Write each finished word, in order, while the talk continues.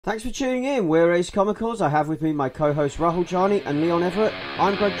Thanks for tuning in. We're Ace Comicals. I have with me my co-hosts Rahul Jani and Leon Everett.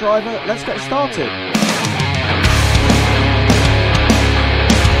 I'm Greg Driver. Let's get started.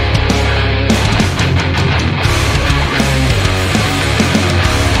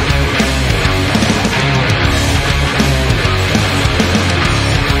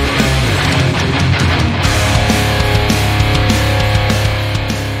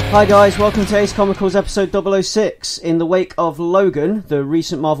 Hi guys, welcome to Ace Comicals episode 006. In the wake of Logan, the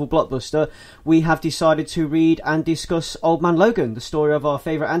recent Marvel blockbuster, we have decided to read and discuss Old Man Logan, the story of our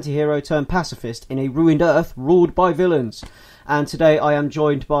favourite anti-hero turned pacifist in a ruined Earth ruled by villains. And today I am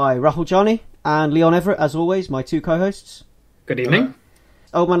joined by Rahul Jani and Leon Everett, as always, my two co-hosts. Good evening.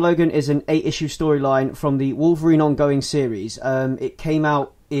 Old Man Logan is an 8-issue storyline from the Wolverine ongoing series. It came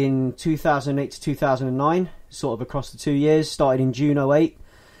out in 2008 to 2009, sort of across the 2 years, started in June 2008.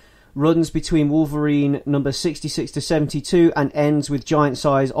 Runs between Wolverine number 66 to 72 and ends with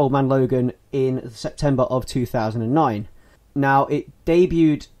giant-size Old Man Logan in September of 2009. Now, it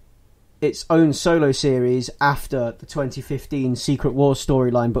debuted its own solo series after the 2015 Secret Wars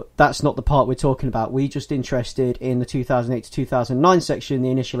storyline, but that's not the part we're talking about. We're just interested in the 2008 to 2009 section, the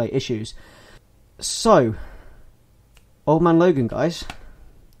initial 8 issues. So, Old Man Logan, guys.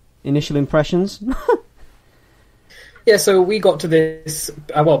 Initial impressions? Yeah, so we got to this.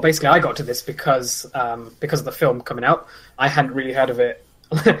 Well, basically, I got to this because of the film coming out. I hadn't really heard of it,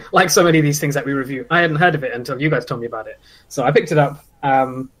 like so many of these things that we review. I hadn't heard of it until you guys told me about it. So I picked it up,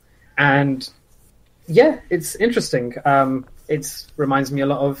 and yeah, it's interesting. It reminds me a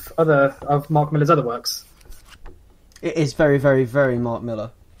lot of Mark Millar's other works. It is very, very, very Mark Millar.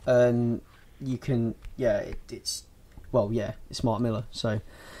 You can, yeah, it's Mark Millar. So,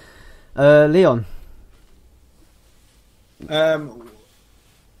 Leon. A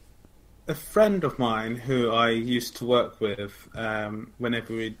friend of mine who I used to work with,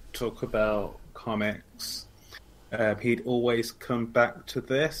 whenever we talk about comics, he'd always come back to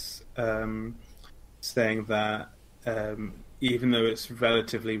this, saying that even though it's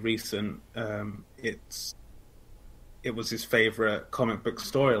relatively recent, it was his favourite comic book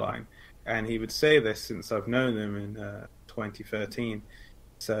storyline, and he would say this since I've known him in 2013.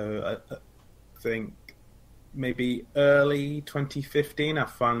 So I think maybe early 2015, I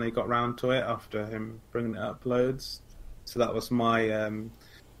finally got round to it after him bringing it up loads. So that was my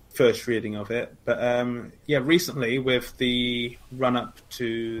first reading of it. But recently with the run-up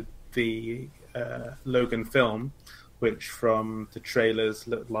to the Logan film, which from the trailers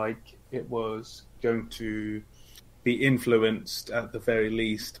looked like it was going to be influenced at the very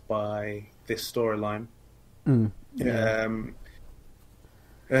least by this storyline.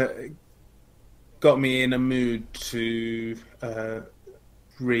 Got me in a mood to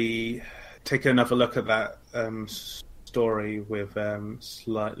take another look at that story with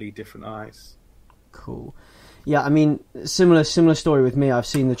slightly different eyes. Cool. Yeah, I mean, similar story with me. I've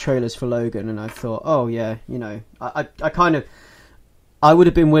seen the trailers for Logan, and I thought, oh yeah, you know, I would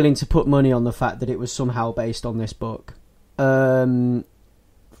have been willing to put money on the fact that it was somehow based on this book, from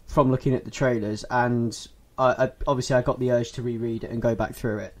looking at the trailers, and I obviously I got the urge to reread it and go back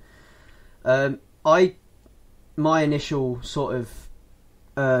through it. My initial sort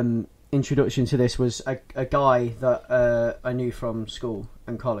of introduction to this was a guy that I knew from school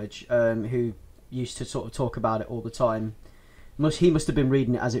and college, who used to sort of talk about it all the time. He must have been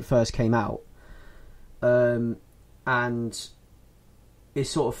reading it as it first came out, and it's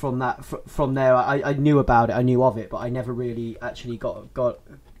sort of from there I knew about it, I knew of it, but I never really actually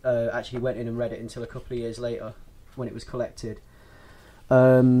actually went in and read it until a couple of years later when it was collected.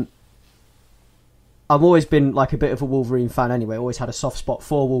 I've always been like a bit of a Wolverine fan anyway. Always had a soft spot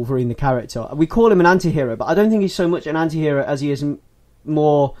for Wolverine, the character. We call him an anti-hero, but I don't think he's so much an anti-hero as he is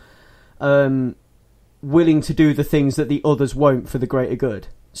more willing to do the things that the others won't for the greater good.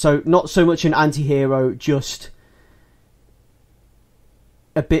 So not so much an anti-hero, just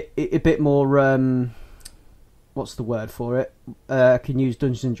a bit more. What's the word for it? I can use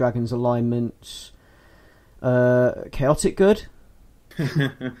Dungeons and Dragons alignments. Chaotic good.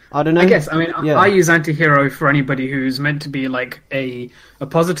 I don't know. I guess. I mean, yeah. I use anti-hero for anybody who's meant to be like a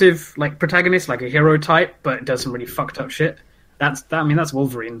positive like protagonist, like a hero type, but does some really fucked up shit. That's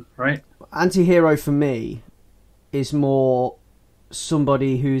Wolverine, right? Anti-hero for me is more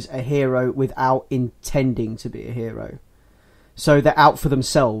somebody who's a hero without intending to be a hero. So they're out for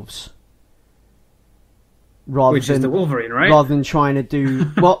themselves, which is the Wolverine, right? Rather than trying to do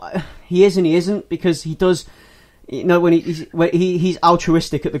well, he is and he isn't, because he does. You know, when he's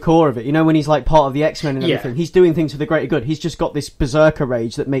altruistic at the core of it. You know, when he's like part of the X-Men and everything, he's doing things for the greater good. He's just got this berserker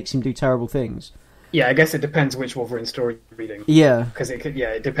rage that makes him do terrible things. Yeah, I guess it depends which Wolverine story you're reading. Yeah, because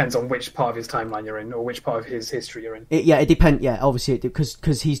it depends on which part of his timeline you're in, or which part of his history you're in. It depends. Yeah, obviously,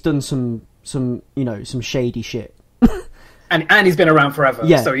 because he's done some some shady shit. And he's been around forever,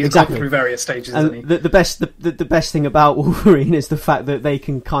 yeah, so he's exactly. gone through various stages, and hasn't he? The best thing about Wolverine is the fact that they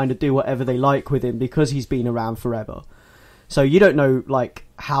can kind of do whatever they like with him because he's been around forever. So you don't know like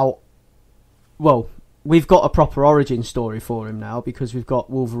how. Well, we've got a proper origin story for him now because we've got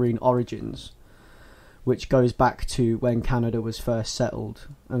Wolverine Origins, which goes back to when Canada was first settled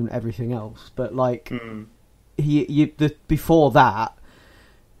and everything else. But like, before that,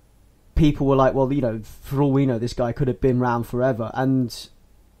 people were like, well, for all we know, this guy could have been around forever. And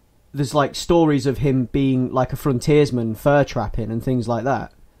there's like stories of him being like a frontiersman, fur trapping and things like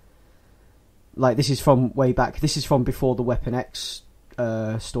that. Like, this is from way back. This is from before the Weapon X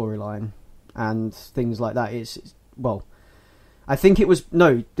storyline and things like that. Well, I think it was...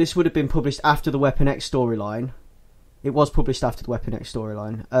 No, this would have been published after the Weapon X storyline. It was published after the Weapon X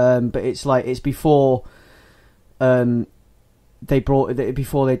storyline. But it's before... before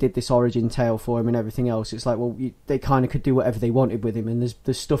they did this origin tale for him and everything else. It's like, well, they kind of could do whatever they wanted with him, and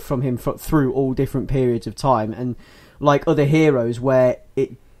there's stuff from him through all different periods of time, and like other heroes where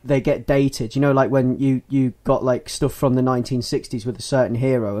they get dated, like when you got like stuff from the 1960s with a certain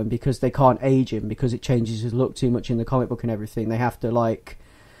hero, and because they can't age him because it changes his look too much in the comic book and everything, they have to like...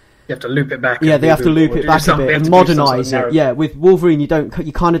 You have to loop it back. Yeah, they have to loop it back a bit and modernise it. Yeah, with Wolverine you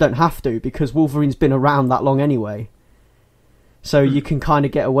kind of don't have to, because Wolverine's been around that long anyway. So you can kind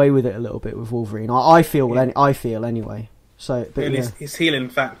of get away with it a little bit with Wolverine. I feel anyway. So, but and his healing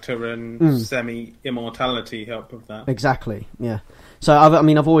factor and semi-immortality help with that. Exactly. Yeah. So I've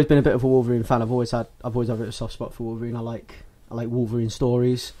always been a bit of a Wolverine fan. I've always had a soft spot for Wolverine. I like Wolverine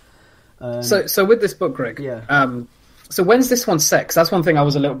stories. So with this book, Greg. Yeah. So when's this one set? 'Cause that's one thing I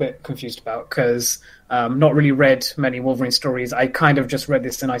was a little bit confused about, because not really read many Wolverine stories. I kind of just read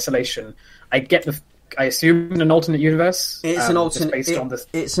this in isolation. I assume in an alternate universe. It's an alternate.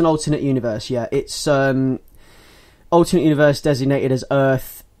 It's an alternate universe. Yeah, it's alternate universe designated as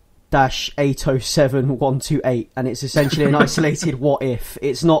Earth-807128, and it's essentially an isolated what if.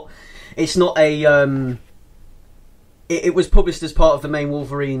 It's not a. It was published as part of the main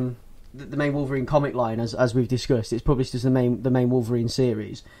Wolverine, the main Wolverine comic line, as we've discussed. It's published as the main Wolverine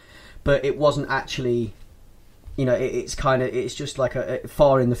series, but it wasn't actually. It's just like a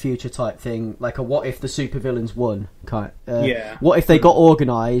far in the future type thing, like a what if the supervillains won kind. What if they got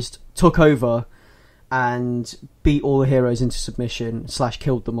organised, took over, and beat all the heroes into submission /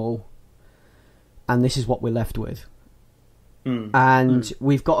 killed them all, and this is what we're left with.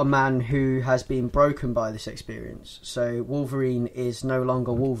 We've got a man who has been broken by this experience. So Wolverine is no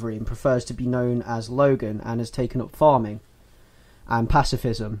longer Wolverine, prefers to be known as Logan, and has taken up farming and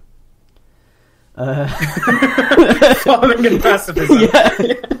pacifism. Farming and pacifism.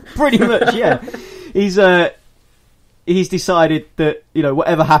 Yeah, pretty much. Yeah, he's decided that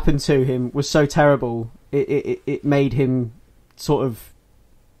whatever happened to him was so terrible, it made him sort of.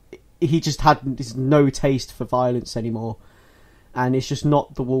 He just had no taste for violence anymore, and it's just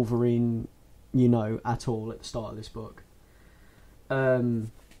not the Wolverine at all at the start of this book.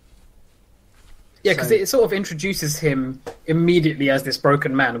 Yeah, because it sort of introduces him immediately as this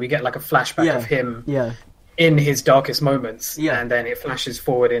broken man. We get like a flashback of him in his darkest moments, and then it flashes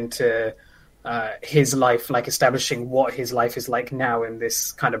forward into his life, like establishing what his life is like now in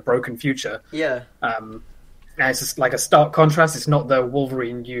this kind of broken future. Yeah. And it's just like a stark contrast. It's not the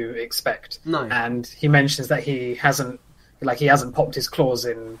Wolverine you expect. No. And he mentions that he hasn't popped his claws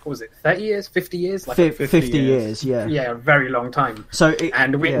in, what was it, 30 years, 50 years? Like 50 years, yeah. Yeah, a very long time. So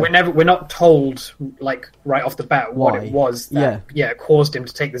we're not told, like, right off the bat what it was that caused him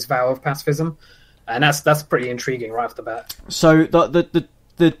to take this vow of pacifism. And that's pretty intriguing right off the bat. So the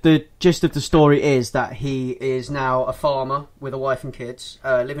gist of the story is that he is now a farmer with a wife and kids,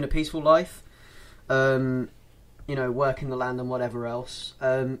 living a peaceful life, working the land and whatever else,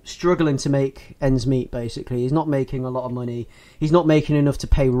 struggling to make ends meet, basically. He's not making a lot of money. He's not making enough to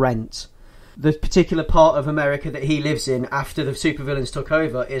pay rent. The particular part of America that he lives in after the supervillains took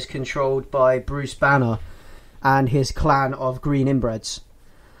over is controlled by Bruce Banner and his clan of green inbreds,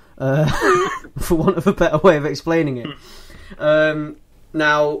 for want of a better way of explaining it.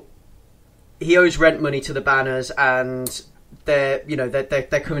 Now, he owes rent money to the Banners, and they're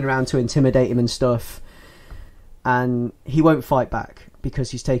coming around to intimidate him and stuff. And he won't fight back because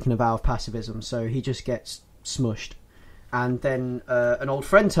he's taken a vow of pacifism, so he just gets smushed. And then an old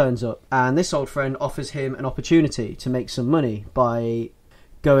friend turns up, and this old friend offers him an opportunity to make some money by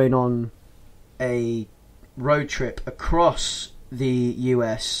going on a road trip across the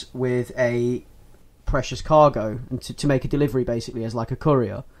US with a precious cargo and to make a delivery basically as like a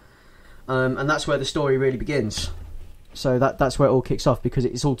courier. And that's where the story really begins. So that's where it all kicks off, because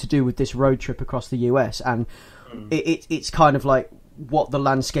it's all to do with this road trip across the US, and it's kind of like what the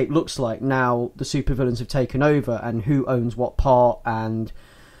landscape looks like now the supervillains have taken over, and who owns what part, and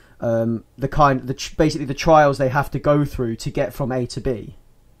basically the trials they have to go through to get from A to B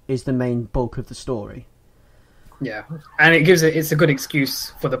is the main bulk of the story. Yeah, and it's a good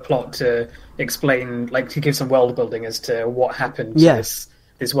excuse for the plot to explain, like, to give some world building as to what happened to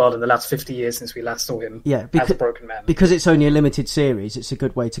this world in the last 50 years since we last saw him as a broken man. Because it's only a limited series, it's a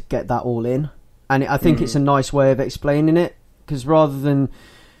good way to get that all in. And I think it's a nice way of explaining it, because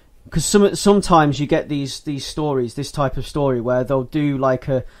sometimes you get these stories, this type of story, where they'll do like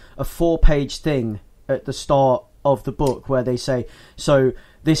a 4-page thing at the start of the book where they say, so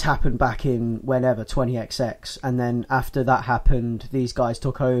this happened back in whenever, 20XX, and then after that happened, these guys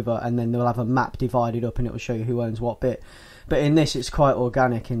took over, and then they'll have a map divided up and it will show you who owns what bit. But in this, it's quite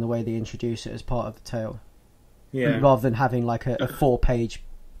organic in the way they introduce it as part of the tale. Yeah. Rather than having like a 4-page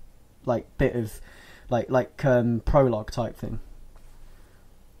like bit of like prologue type thing.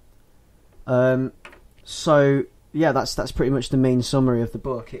 So yeah, that's pretty much the main summary of the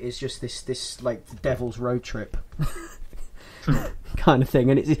book. It is just this like the devil's road trip kind of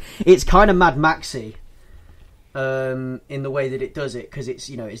thing, and it's kind of Mad Maxy in the way that it does it, because it's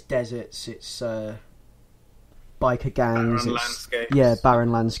it's deserts, it's biker gangs,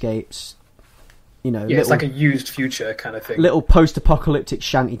 barren landscapes. It's like a used future kind of thing. Little post-apocalyptic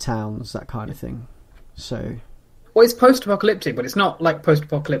shanty towns, that kind of thing. So, well, it's post-apocalyptic, but it's not like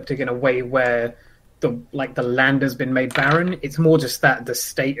post-apocalyptic in a way where the land has been made barren. It's more just that the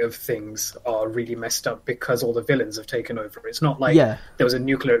state of things are really messed up because all the villains have taken over. It's not like there was a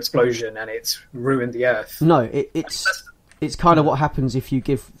nuclear explosion and it's ruined the earth. No, it's kind of what happens if you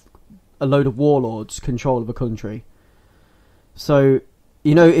give a load of warlords control of a country. So,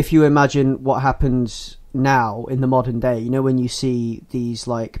 if you imagine what happens now in the modern day, when you see these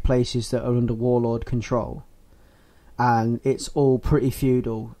like places that are under warlord control, and it's all pretty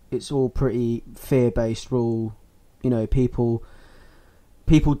feudal, it's all pretty fear-based rule. People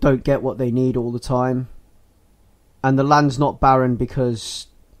don't get what they need all the time, and the land's not barren because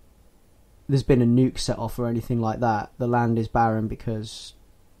there's been a nuke set off or anything like that. The land is barren because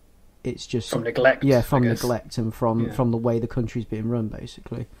it's just from neglect. Yeah, from neglect and from the way the country's being run,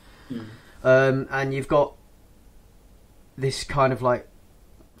 basically. And you've got this kind of like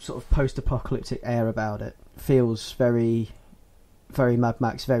sort of post-apocalyptic air about it. Feels very, very Mad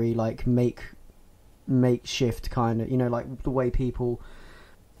Max, very like makeshift kind of. Like the way people,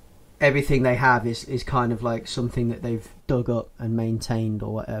 everything they have is kind of like something that they've dug up and maintained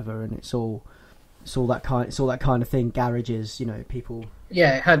or whatever, and it's all that kind of thing. Garages, people.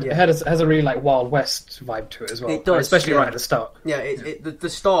 Yeah, it has a really like Wild West vibe to it as well. It does, especially right at the start. Yeah, the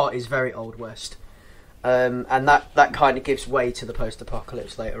start is very Old West, and that kind of gives way to the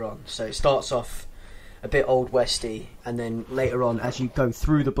post-apocalypse later on. So it starts off a bit Old Westy, and then later on, as you go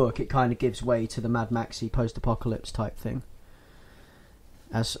through the book, it kind of gives way to the Mad Maxy post-apocalypse type thing,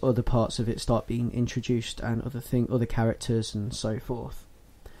 as other parts of it start being introduced and other characters and so forth.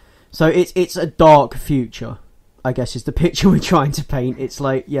 So it's a dark future, I guess, is the picture we're trying to paint. It's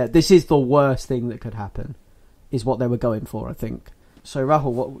like, this is the worst thing that could happen, is what they were going for, I think. So,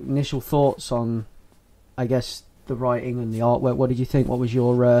 Rahul, what initial thoughts on, I guess, the writing and the artwork? What did you think? What was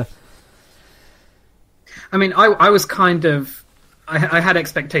your... I mean, I was kind of... I had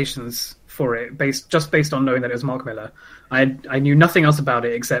expectations for it, based on knowing that it was Mark Millar. I knew nothing else about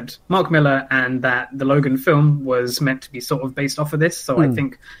it except Mark Millar, and that the Logan film was meant to be sort of based off of this. So I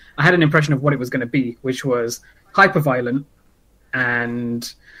think I had an impression of what it was going to be, which was hyper-violent,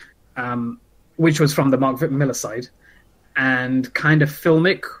 and which was from the Mark Millar side, and kind of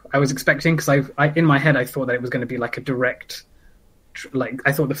filmic, I was expecting, because I in my head I thought that it was going to be like a direct...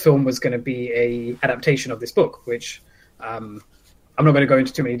 I thought the film was going to be a adaptation of this book, which I'm not going to go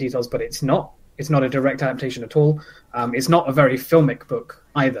into too many details, but it's not. It's not a direct adaptation at all. It's not a very filmic book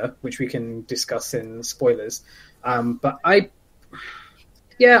either, which we can discuss in spoilers. But I'd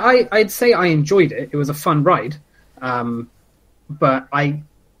say I enjoyed it. It was a fun ride. But I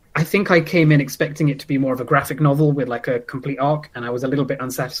think I came in expecting it to be more of a graphic novel with like a complete arc, and I was a little bit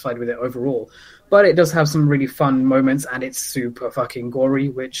unsatisfied with it overall. But it does have some really fun moments, and it's super fucking gory,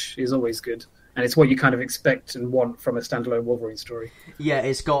 which is always good. And it's what you kind of expect and want from a standalone Wolverine story. Yeah,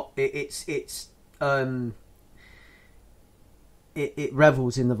 it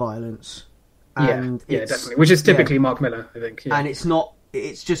revels in the violence. And yeah, definitely. Which is typically Mark Millar, I think. Yeah. And it's not.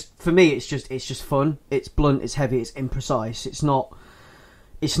 It's just, for me, it's just fun. It's blunt. It's heavy. It's imprecise. It's not.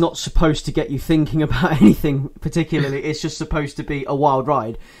 it's not supposed to get you thinking about anything particularly. It's just supposed to be a wild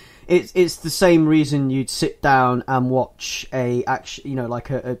ride. It's the same reason you'd sit down and watch a action, like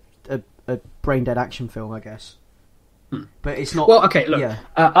a brain dead action film, I guess. But it's not. Well, okay, look, yeah.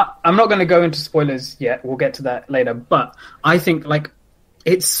 I'm not going to go into spoilers yet. We'll get to that later. But I think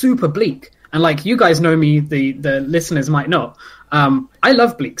it's super bleak, and you guys know me, the listeners might not. I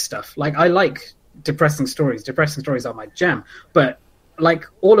love bleak stuff. I like depressing stories. Depressing stories are my jam. But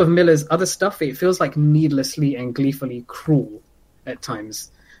all of Miller's other stuff, it feels needlessly and gleefully cruel at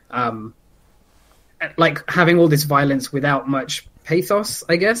times. Having all this violence without much pathos,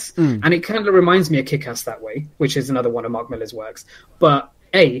 I guess. And it kind of reminds me of Kick-Ass that way, which is another one of Mark Miller's works. But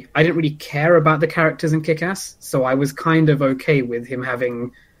I didn't really care about the characters in Kick-Ass, so I was kind of okay with him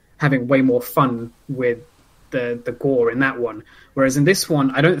having way more fun with the gore in that one. Whereas in this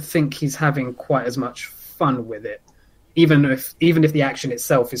one, I don't think he's having quite as much fun with it, even if the action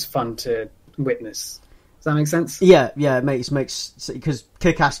itself is fun to witness. Does that make sense? Yeah, it makes because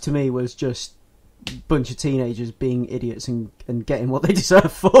Kick-Ass to me was just a bunch of teenagers being idiots and getting what they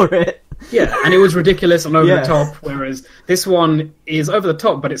deserve for it. Yeah, and it was ridiculous and over the top, whereas this one is over the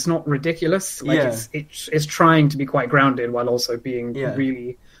top, but it's not ridiculous. It's trying to be quite grounded while also being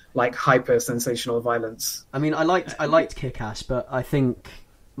really hyper sensational violence. I mean, I liked Kick-Ass, but I think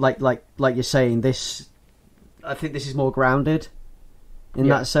like you're saying, I think this is more grounded in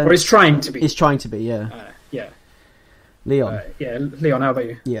that sense. Or it's trying to be. It's trying to be, yeah. Leon. Leon, how about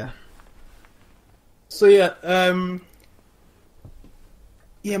you? Yeah. So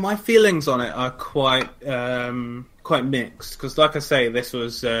my feelings on it are quite mixed, because like I say, this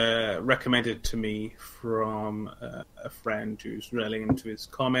was recommended to me from a friend who's really into his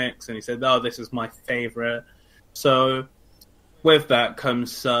comics, and he said, this is my favorite. So with that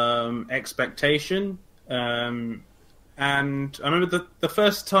comes some expectation, and I remember the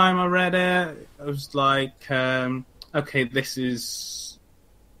first time I read it, I was like, okay, this is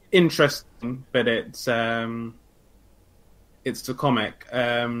interesting, but it's the comic.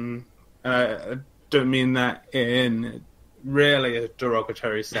 I don't mean that in really a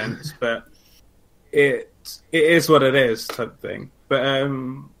derogatory sense, but it is what it is, type thing. But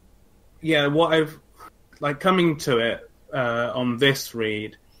what I've coming to it on this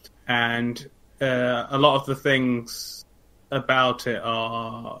read, and a lot of the things about it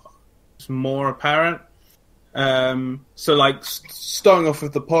are more apparent. So starting off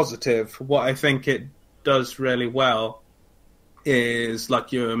with the positive, what I think it does really well is,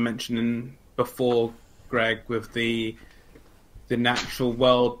 like you were mentioning before, Greg, with the natural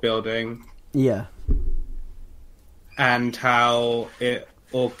world building. Yeah. And how it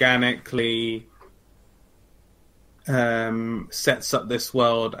organically sets up this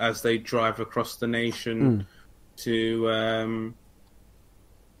world as they drive across the nation to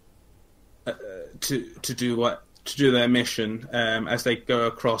do their mission, as they go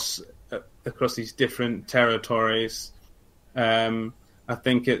across these different territories. I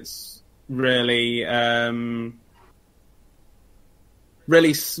think it's really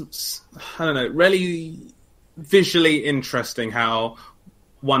visually interesting how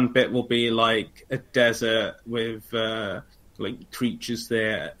one bit will be like a desert with creatures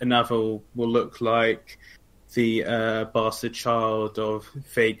there, another will look like the bastard child of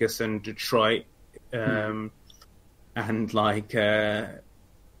Vegas and Detroit, and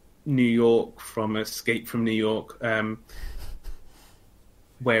New York from Escape from New York,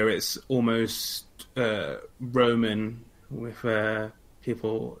 where it's almost Roman with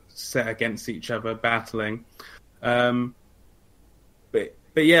people set against each other battling. But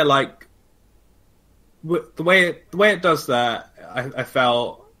yeah, the way it does that, I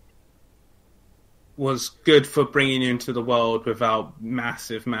felt was good for bringing you into the world without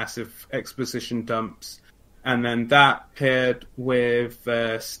massive exposition dumps. And then that paired with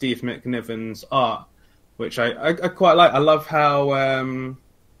Steve McNiven's art, which I quite like. I love how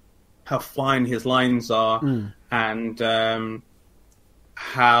fine his lines are, and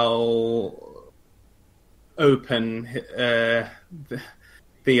how open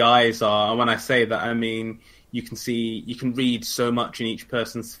the eyes are. And when I say that, I mean you can read so much in each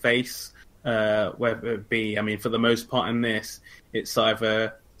person's face, whether it be, for the most part in this, it's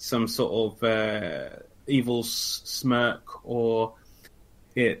either some sort of evil smirk, or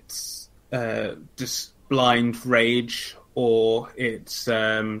it's just blind rage, or it's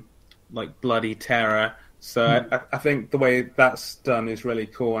bloody terror. So I think the way that's done is really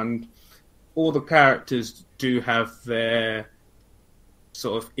cool, and all the characters do have their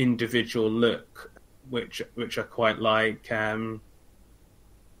sort of individual look, which I quite like, and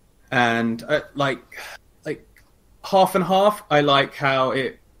half and half. I like how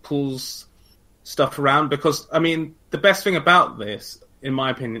it pulls stuff around because, I mean, the best thing about this, in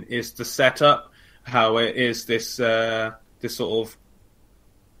my opinion, is the setup. How it is this sort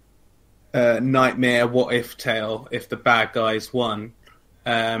of nightmare what if tale if the bad guys won,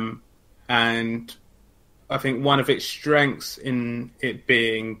 and I think one of its strengths in it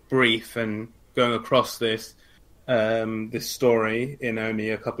being brief and going across this story in only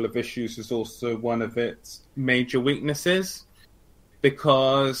a couple of issues is also one of its major weaknesses,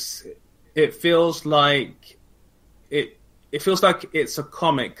 because it feels like it's a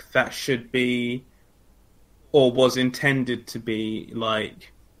comic that should be, or was intended to be,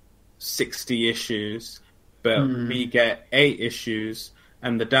 like 60 issues, but we get 8 issues,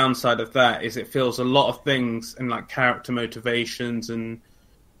 and the downside of that is it feels a lot of things and like character motivations and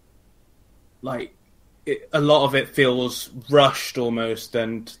like a lot of it feels rushed almost,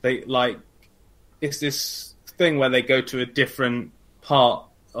 and they like it's this thing where they go to a different part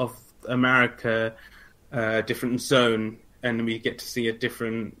of America, different zone, and we get to see a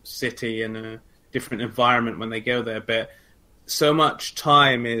different city and a different environment when they go there, but so much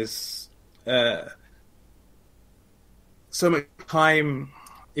time is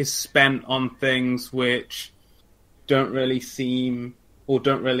spent on things which don't really seem or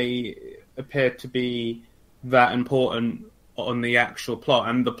don't really appear to be that important on the actual plot,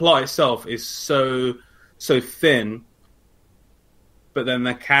 and the plot itself is so thin, but then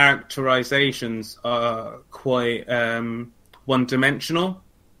the characterizations are quite one-dimensional,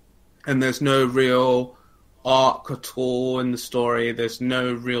 and there's no real arc at all in the story. There's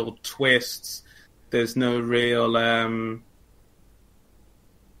no real twists. There's no real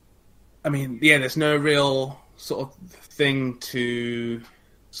there's no real sort of thing to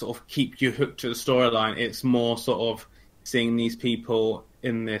sort of keep you hooked to the storyline. It's more sort of seeing these people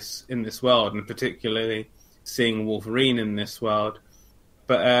in this world, and particularly seeing Wolverine in this world.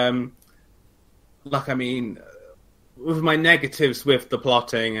 But with my negatives with the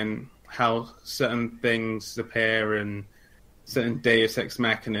plotting and how certain things appear and certain Deus Ex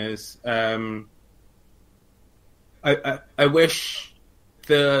Machinas, I wish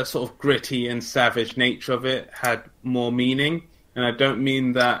the sort of gritty and savage nature of it had more meaning, and I don't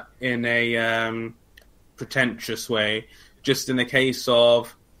mean that in a pretentious way, just in the case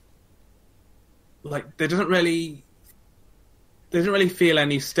of like there doesn't really feel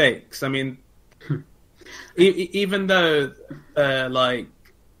any stakes. I mean, even though like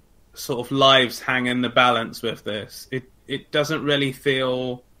sort of lives hang in the balance with this, it doesn't really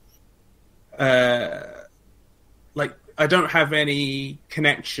feel like I don't have any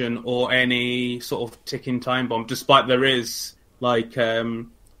connection or any sort of ticking time bomb, despite there is like a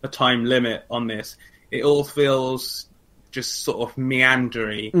time limit on this. It all feels just sort of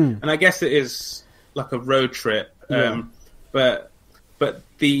meandery, and I guess it is like a road trip. But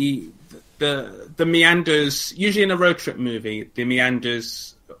the meanders, usually in a road trip movie, the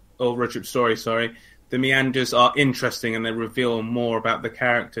meanders or road trip story, the meanders are interesting and they reveal more about the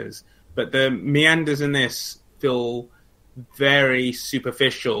characters. But the meanders in this feel very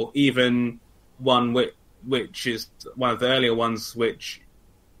superficial. Even one which is one of the earlier ones, which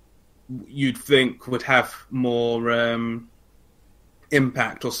you'd think would have more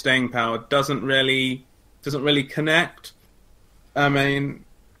impact or staying power, doesn't really connect. I mean,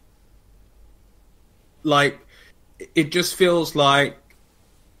 like, it just feels like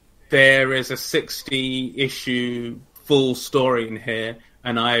there is a 60-issue full story in here,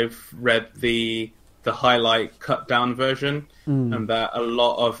 and I've read the highlight cut down version, and that a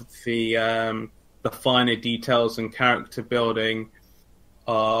lot of the finer details and character building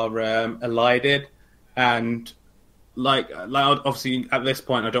are elided, and like obviously at this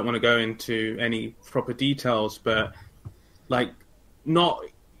point I don't want to go into any proper details, but like not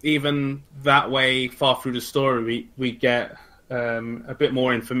even that way far through the story we get a bit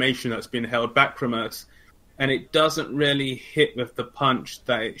more information that's been held back from us, and it doesn't really hit with the punch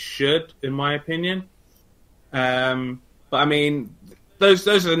that it should, in my opinion. But I mean, those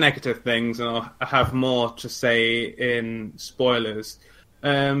are the negative things, and I'll have more to say in spoilers.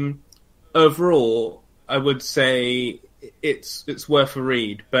 Overall, I would say it's worth a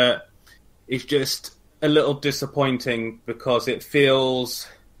read, but it's just a little disappointing because it feels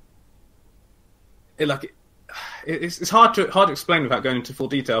it's hard to explain without going into full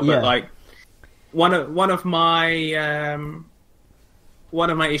detail. But like one of my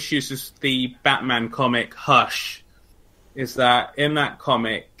issues is the Batman comic Hush, is that in that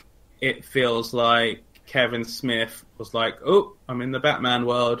comic it feels like Kevin Smith was like, oh, I'm in the Batman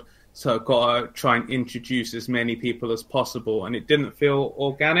world, so I've got to try and introduce as many people as possible, and it didn't feel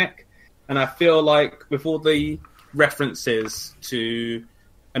organic. And I feel like with all the references to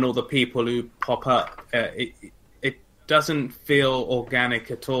and all the people who pop up, it doesn't feel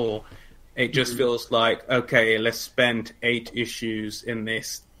organic at all. It just feels like, okay, let's spend 8 issues in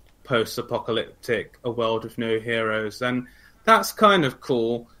this post-apocalyptic a world with no heroes, and that's kind of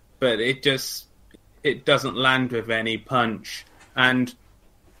cool, but it doesn't land with any punch. And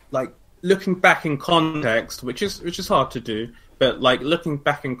like looking back in context, which is hard to do, but like looking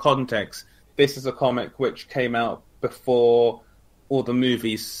back in context, this is a comic which came out before all the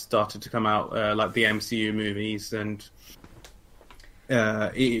movies started to come out, like the MCU movies, and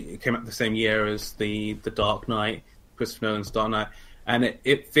it came out the same year as the Dark Knight, Christopher Nolan's Dark Knight, and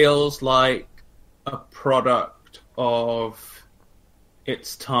it feels like a product of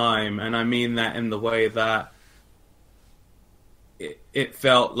its time, and I mean that in the way that it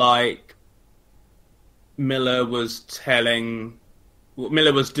felt like Miller was doing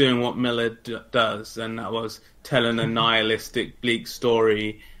what Miller does, and that was telling a nihilistic, bleak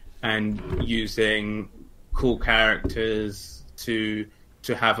story and using cool characters to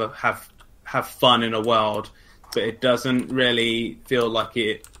have fun in a world, but it doesn't really feel like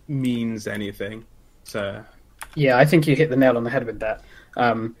it means anything. So yeah, I think you hit the nail on the head with that.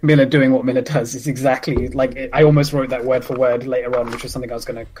 Miller doing what Miller does is exactly like it. I almost wrote that word for word later on, which was something I was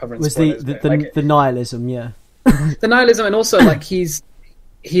going to cover in spoilers. The nihilism, yeah. The nihilism, and also like he's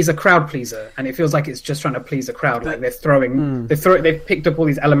a crowd pleaser, and it feels like it's just trying to please a crowd. Like they've picked up all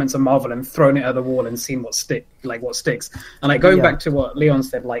these elements of Marvel and thrown it at the wall and seen what sticks. And like going back to what Leon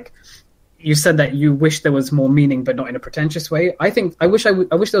said, like you said that you wish there was more meaning, but not in a pretentious way. I wish there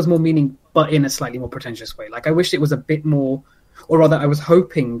was more meaning, but in a slightly more pretentious way. Like I wish it was a bit more, or rather, I was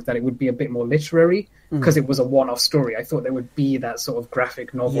hoping that it would be a bit more literary because it was a one-off story. I thought there would be that sort of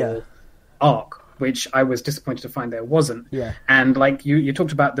graphic novel arc, which I was disappointed to find there wasn't. Yeah. And like you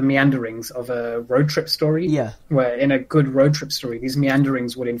talked about the meanderings of a road trip story. Yeah. Where in a good road trip story, these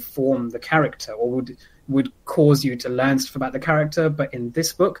meanderings would inform the character or would cause you to learn stuff about the character. But in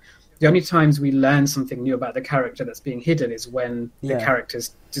this book, the only times we learn something new about the character that's being hidden is when the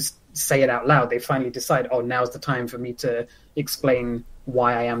characters just say it out loud. They finally decide, oh, now's the time for me to explain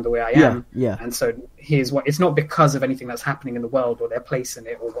why I am the way I am. Yeah. And so here's what, it's not because of anything that's happening in the world or their place in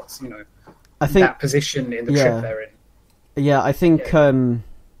it or what's, I think that position in the trip they're in. Yeah, I think I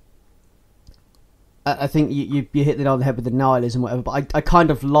think you hit the nail on the head with the nihilism, whatever. But I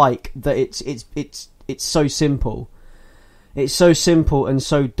kind of like that it's so simple. It's so simple and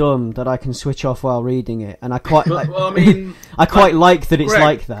so dumb that I can switch off while reading it, and I quite I quite like that it's Greg,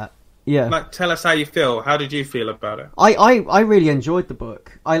 like that. Yeah, like tell us how you feel. How did you feel about it? I really enjoyed the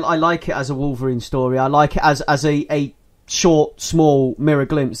book. I like it as a Wolverine story. I like it as a short, small mirror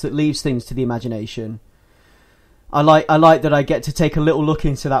glimpse that leaves things to the imagination. I like that I get to take a little look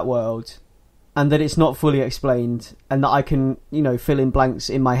into that world, and that it's not fully explained, and that I can fill in blanks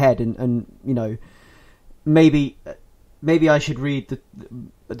in my head, and maybe I should read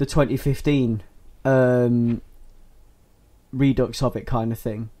the 2015 redux of it kind of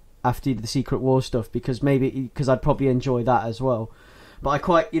thing after the Secret War stuff, because I'd probably enjoy that as well. But I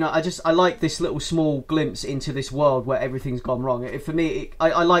quite, I like this little small glimpse into this world where everything's gone wrong. For me,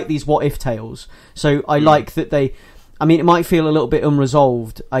 I like these what if tales. So I like that it might feel a little bit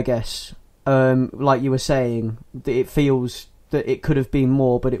unresolved, I guess. Like you were saying, that it feels that it could have been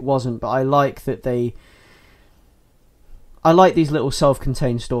more, but it wasn't. But I like that I like these little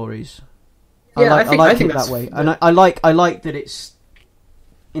self-contained stories. Yeah, I like it that way, and I like that it's,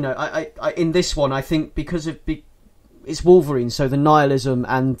 I in this one I think because it's Wolverine, so the nihilism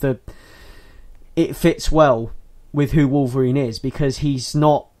and it fits well with who Wolverine is, because he's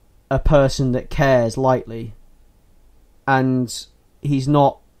not a person that cares lightly, and he's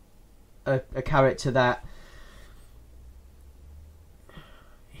not a character that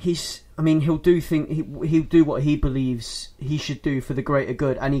he'll do what he believes he should do for the greater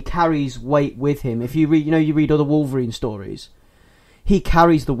good, and he carries weight with him. If you read other Wolverine stories, he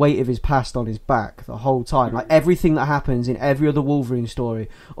carries the weight of his past on his back the whole time. Like everything that happens in every other Wolverine story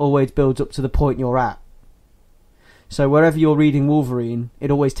always builds up to the point you're at. So wherever you're reading Wolverine, it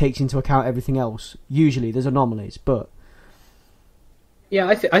always takes into account everything else. Usually, there's anomalies, but yeah,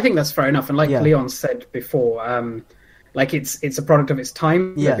 I think that's fair enough. And like Leon said before, like it's a product of its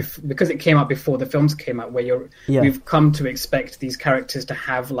time, because it came out before the films came out, where we've come to expect these characters to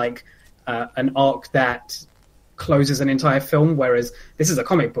have like an arc that closes an entire film, whereas this is a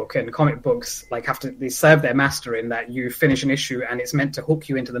comic book, and comic books they serve their master in that you finish an issue and it's meant to hook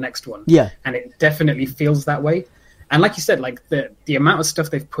you into the next one. And it definitely feels that way. And like you said, like the amount of stuff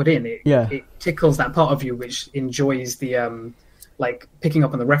they've put in, it tickles that part of you which enjoys the like picking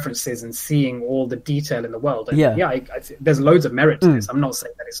up on the references and seeing all the detail in the world. And there's loads of merit to this. I'm not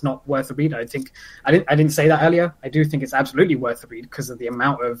saying that it's not worth a read. I didn't say that earlier. I do think it's absolutely worth a read because of the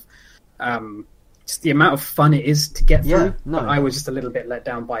amount of just the amount of fun it is to get through. But I was just a little bit let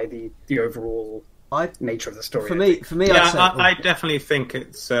down by the overall nature of the story. For me, yeah, I definitely think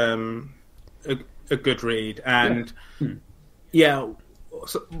it's a good read, and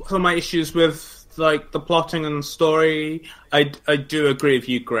so my issues with like the plotting and story, I do agree with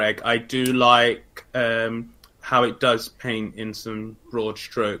you, Greg. I do like how it does paint in some broad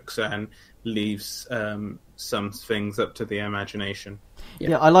strokes and leaves some things up to the imagination.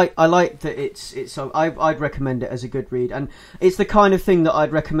 Yeah, I like that it's so I'd recommend it as a good read, and it's the kind of thing that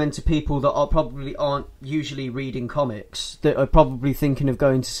I'd recommend to people that aren't usually reading comics, that are probably thinking of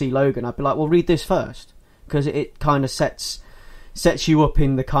going to see Logan. I'd be like, well, read this first, because it kind of sets you up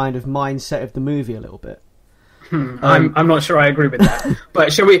in the kind of mindset of the movie a little bit. I'm not sure I agree with that.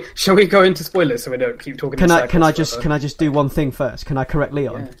 But shall we go into spoilers so we don't keep talking? Can I just do one thing first? Can I correct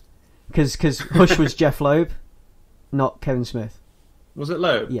Leon? Because Hush was Jeff Loeb, not Kevin Smith. Was it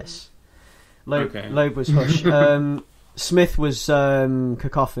Loeb? Yes. Loeb was Hush. Smith was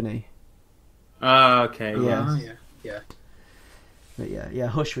Cacophony. Okay. Yeah. Yeah. But yeah,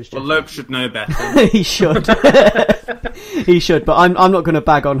 Hush was Jeff Loeb should know better. He should. He should, but I'm not going to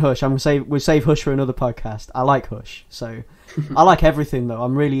bag on Hush. We'll save Hush for another podcast. I like Hush, so I like everything though.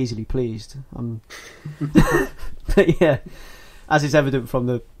 I'm really easily pleased. But yeah, as is evident from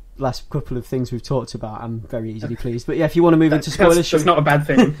the last couple of things we've talked about, I'm very easily pleased. But yeah, if you want to move into spoilers, that's not a bad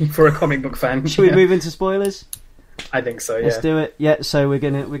thing for a comic book fan. Should we move into spoilers? I think so. Yeah. Let's do it. Yeah. So we're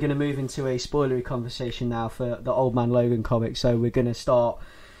gonna move into a spoilery conversation now for the Old Man Logan comic. So we're gonna start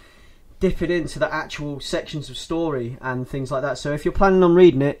dipping into the actual sections of story and things like that. So if you're planning on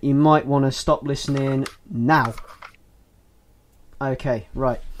reading it, you might want to stop listening now. Okay.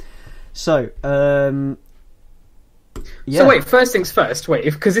 Right. So. Yeah. So wait, first things first.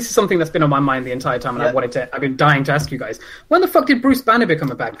 Because this is something that's been on my mind the entire time, and I've been dying to ask you guys. When the fuck did Bruce Banner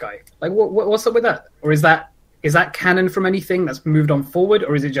become a bad guy? Like, what's up with that? Or is that canon from anything that's moved on forward,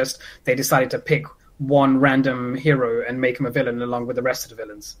 or is it just they decided to pick one random hero and make him a villain along with the rest of the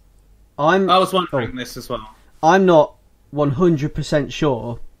villains? I was wondering this as well. I'm not 100%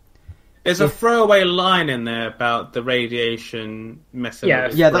 sure. There's a throwaway line in there about the radiation messing.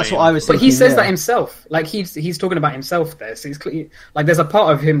 Yeah, that's what I was thinking. But he says that himself. Like he's talking about himself there. So he's like, there's a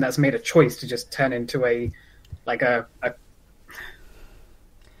part of him that's made a choice to just turn into a I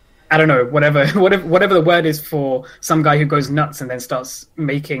don't know, whatever the word is for some guy who goes nuts and then starts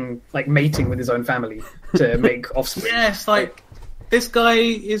mating with his own family to make offspring. Yes, like this guy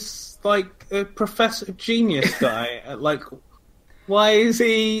is like a professor genius guy. Like, why is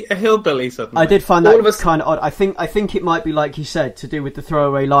he a hillbilly suddenly? I did find that kind of odd. I think it might be, like you said, to do with the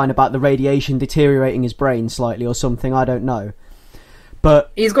throwaway line about the radiation deteriorating his brain slightly or something. I don't know.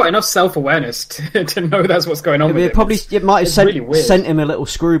 But he's got enough self-awareness to know that's what's going on with him. It might have sent him a little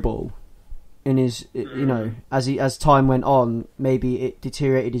screwball in his, as time went on. Maybe it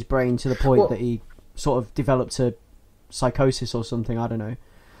deteriorated his brain to the point that he sort of developed a psychosis or something. I don't know.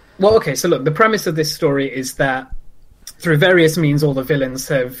 Well, okay, so look, the premise of this story is that through various means, all the villains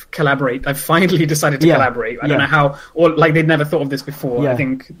have finally decided to collaborate. I don't know how, or like they'd never thought of this before. I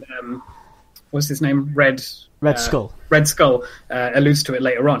think, what's his name? Red Skull. Red Skull alludes to it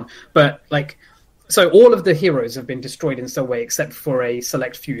later on. But so all of the heroes have been destroyed in some way except for a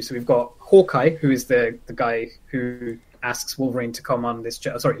select few. So we've got Hawkeye, who is the guy who asks Wolverine to come on this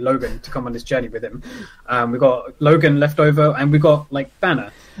Logan to come on this journey with him. We've got Logan left over, and we've got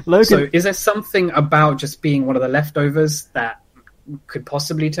Banner. Logan. So is there something about just being one of the leftovers that could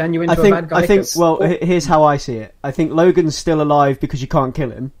possibly turn you into a bad guy? Here's how I see it. I think Logan's still alive because you can't kill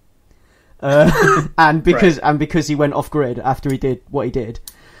him. And because he went off grid after he did what he did.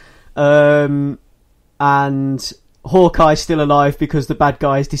 And Hawkeye's still alive because the bad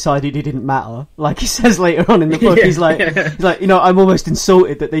guys decided it didn't matter. Like he says later on in the book, he's like, I'm almost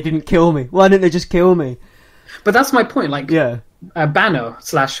insulted that they didn't kill me. Why didn't they just kill me? But that's my point. Banner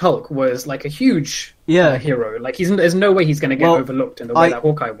 / Hulk was a huge hero. There's no way he's going to get overlooked in the way that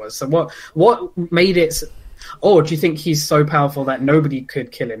Hawkeye was. So what made it? Or do you think he's so powerful that nobody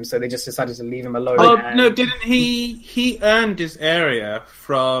could kill him, so they just decided to leave him alone? Oh, no, didn't he? He earned his area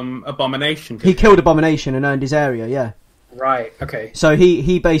from Abomination. He killed Abomination and earned his area, yeah. Right, okay. So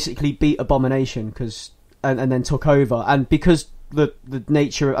he basically beat Abomination and then took over. And because the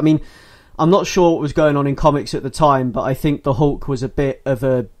nature... I mean, I'm not sure what was going on in comics at the time, but I think the Hulk was a bit of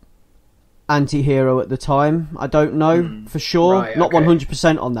a anti-hero at the time. I don't know for sure. Right, Not okay.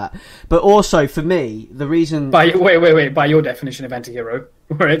 100% on that. But also, for me, the reason... Wait. By your definition of anti-hero,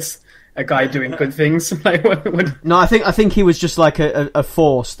 where it's a guy doing good things. Like, what... No, I think he was just like a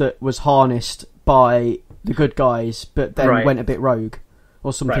force that was harnessed by the good guys, but then went a bit rogue,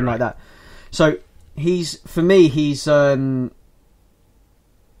 or something like that. So, for me, he's...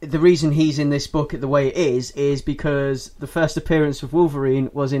 the reason he's in this book the way it is because the first appearance of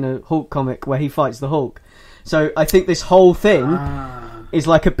Wolverine was in a Hulk comic where he fights the Hulk. So I think this whole thing is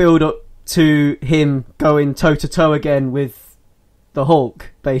like a build-up to him going toe-to-toe again with the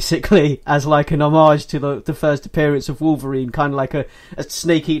Hulk, basically, as like an homage to the first appearance of Wolverine, kind of like a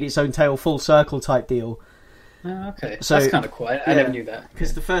snake eating its own tail, full circle type deal. Okay, so that's kind of cool. I never knew that.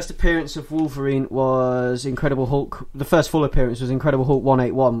 Because the first appearance of Wolverine was Incredible Hulk. The first full appearance was Incredible Hulk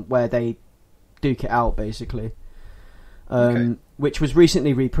 181, where they duke it out, basically. Which was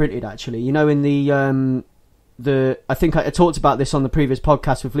recently reprinted, actually. You know, in the I think I talked about this on the previous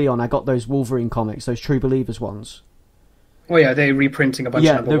podcast with Leon. I got those Wolverine comics, those True Believers ones. Oh yeah, they're reprinting a bunch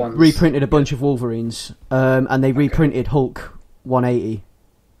of number ones. Yeah, they reprinted a bunch of Wolverines, and they reprinted Hulk 180,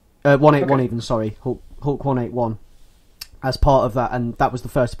 181 even. Sorry, Hulk 181 as part of that, and that was the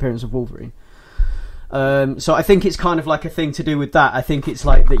first appearance of Wolverine. So I think it's kind of like a thing to do with that. I think it's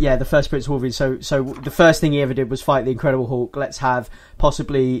like that. Yeah, the first appearance of Wolverine. So the first thing he ever did was fight the Incredible Hulk. Let's have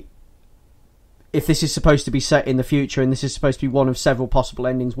possibly, if this is supposed to be set in the future and this is supposed to be one of several possible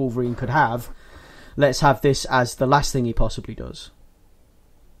endings Wolverine could have, let's have this as the last thing he possibly does,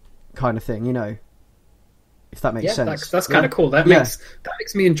 kind of thing, you know, if that makes sense. That's kind of cool. That makes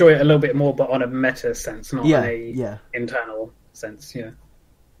me enjoy it a little bit more, but on a meta sense, not on a internal sense. Yeah.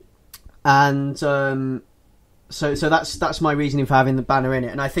 And so that's my reasoning for having the banner in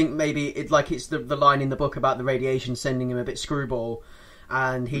it. And I think maybe it's the line in the book about the radiation sending him a bit screwball,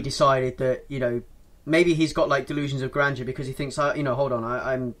 and he decided that, you know, maybe he's got like delusions of grandeur because he thinks, you know, hold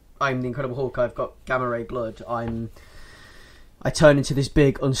on, I'm the Incredible Hulk. I've got gamma ray blood. I turn into this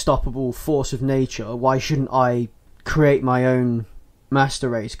big, unstoppable force of nature. Why shouldn't I create my own master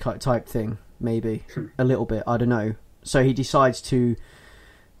race type thing? Maybe a little bit. I don't know. So he decides to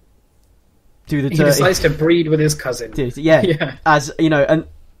do the. He decides to breed with his cousin. Yeah. As you know, and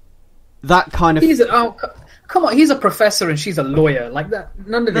that kind of. Come on, he's a professor and she's a lawyer. Like that,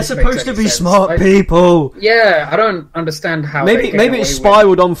 none of this. They're supposed to be sense. smart people. Yeah, I don't understand how. Maybe it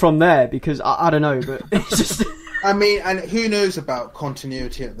spiraled on from there because I don't know, but it's just. I mean, and who knows about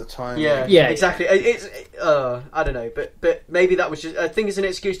continuity at the time? Yeah, exactly. It's I don't know, but maybe that was just. I think it's an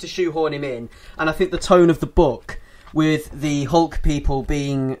excuse to shoehorn him in, and I think the tone of the book with the Hulk people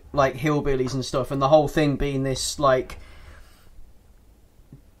being like hillbillies and stuff, and the whole thing being this like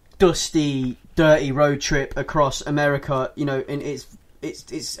dusty, dirty road trip across America. You know, and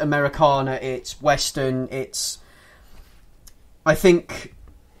it's Americana, it's Western, it's. I think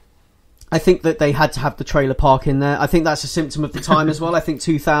that they had to have the trailer park in there. I think that's a symptom of the time as well. I think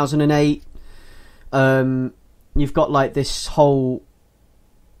 2008, you've got like this whole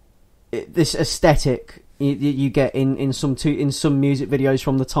this aesthetic you get in some music videos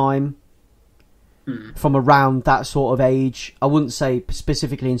from the time, from around that sort of age. I wouldn't say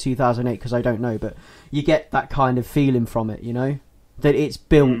specifically in 2008 because I don't know, but you get that kind of feeling from it. You know, that it's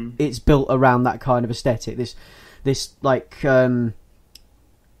built around that kind of aesthetic. This like.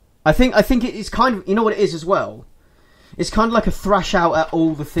 I think it's kind of, you know what it is as well? It's kind of like a thrash out at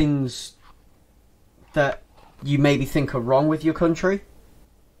all the things that you maybe think are wrong with your country.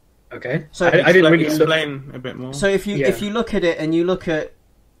 Okay. So I didn't really explain a bit more. So if you look at it and you look at,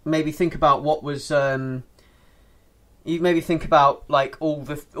 maybe think about what was, you maybe think about like all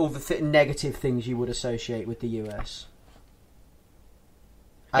the negative things you would associate with the US.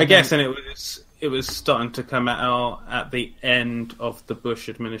 I guess, and it was starting to come out at the end of the Bush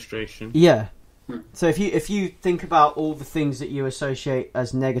administration. Yeah. So if you think about all the things that you associate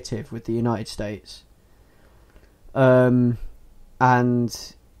as negative with the United States, and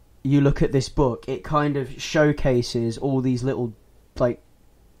you look at this book, it kind of showcases all these little like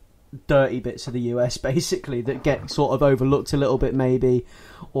dirty bits of the US basically that get sort of overlooked a little bit maybe,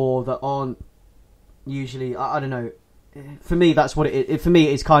 or that aren't usually. I don't know. For me, that's what it. For me,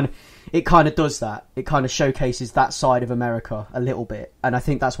 it kind of does that. It kind of showcases that side of America a little bit, and I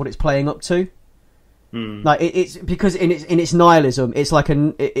think that's what it's playing up to. Like it's because in its nihilism, it's like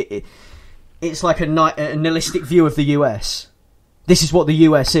it's like a nihilistic view of the US. This is what the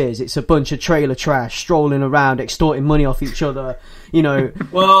US is. It's a bunch of trailer trash strolling around, extorting money off each other. You know.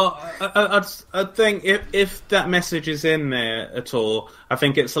 Well, I think if that message is in there at all, I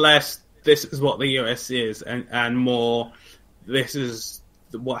think it's less. This is what the US is, and more. This is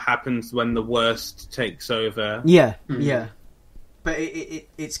what happens when the worst takes over. Yeah, yeah. But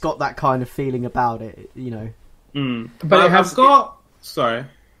it's got that kind of feeling about it, you know. But it has Sorry.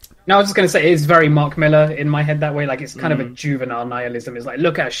 No, I was just going to say it's very Mark Miller in my head that way. Like it's kind of a juvenile nihilism. It's like,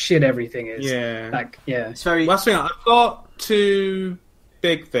 look how shit everything is. Yeah. Like, yeah. It's very. Last thing, I've got 2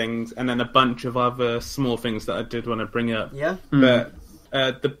 big things and then a bunch of other small things that I did want to bring up. Yeah. But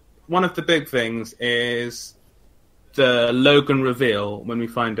one of the big things is the Logan reveal when we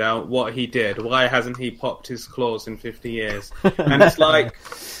find out what he did. Why hasn't he popped his claws in 50 years? And it's like,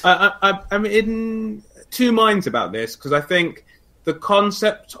 I'm in 2 minds about this, because I think the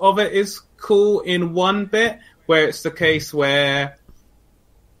concept of it is cool in one bit, where it's the case where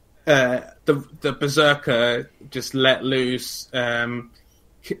the Berserker just let loose,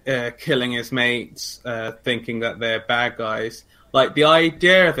 killing his mates, thinking that they're bad guys. Like, the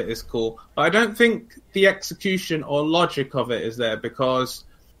idea of it is cool, but I don't think the execution or logic of it is there, because,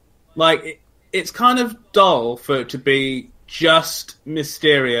 like, it's kind of dull for it to be just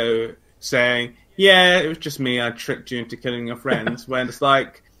Mysterio saying, yeah, it was just me, I tricked you into killing your friends, when it's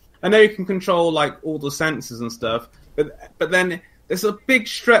like, I know you can control, like, all the senses and stuff, but then there's a big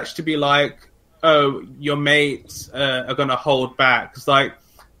stretch to be like, oh, your mates are going to hold back. It's like,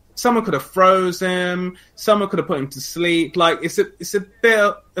 someone could have froze him. Someone could have put him to sleep. Like,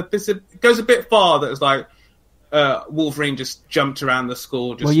 it goes a bit far that it's like Wolverine just jumped around the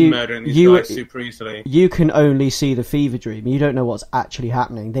school, just murdering these guys super easily. You can only see the fever dream. You don't know what's actually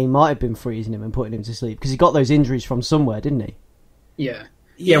happening. They might have been freezing him and putting him to sleep, because he got those injuries from somewhere, didn't he? Yeah.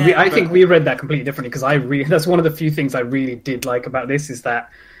 I think we read that completely differently, because that's one of the few things I really did like about this, is that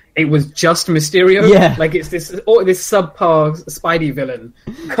it was just Mysterio. Yeah. Like, it's this subpar Spidey villain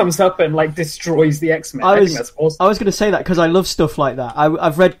comes up and, like, destroys the X-Men. I think that's awesome. I was going to say that because I love stuff like that.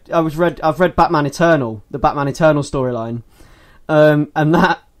 I've read Batman Eternal, the Batman Eternal storyline, and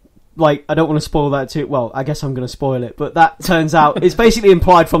that, like, I don't want to spoil that too. Well, I guess I'm going to spoil it, but that turns out it's basically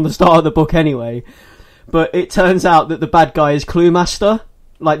implied from the start of the book anyway. But it turns out that the bad guy is Clue Master,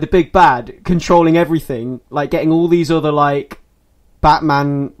 like the big bad, controlling everything, like getting all these other, like,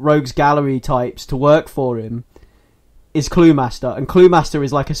 Batman Rogues Gallery types to work for him, is Clue Master, and Clue Master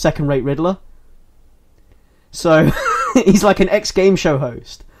is like a second-rate Riddler. So he's like an ex-game show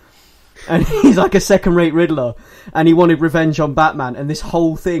host, and he's like a second-rate Riddler, and he wanted revenge on Batman, and this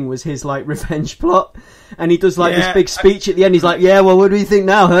whole thing was his, like, revenge plot. And he does, like, this big speech at the end. He's like, yeah, well, what do you think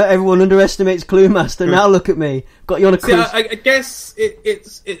now, huh? Everyone underestimates Clue Master. Now look at me. Got you on a cruise. I guess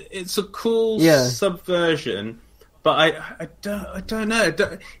it's a cool subversion. But I don't know.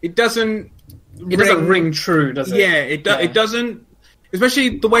 It doesn't ring true, does it? Yeah, it doesn't.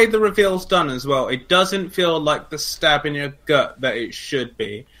 Especially the way the reveal's done as well. It doesn't feel like the stab in your gut that it should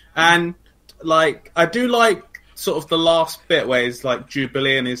be. And, like, I do like sort of the last bit where he's, like,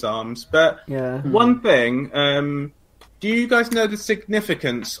 Jubilee in his arms. But one thing, do you guys know the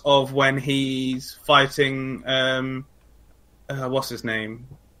significance of when he's fighting, what's his name?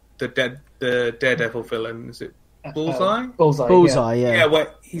 The Daredevil villain, is it? Bullseye? Bullseye, yeah. Yeah,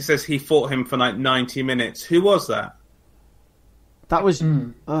 where he says he fought him for like 90 minutes. Who was that? That was, I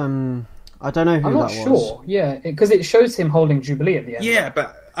don't know who I'm not that was. sure, yeah, because it shows him holding Jubilee at the end. Yeah,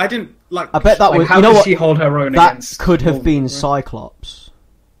 but I didn't, like... I bet that was... How you know does what? she hold her own that against... could have been Cyclops.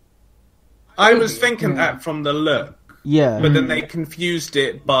 I was thinking that from the look. Yeah. But then they confused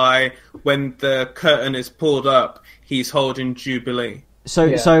it by when the curtain is pulled up, he's holding Jubilee.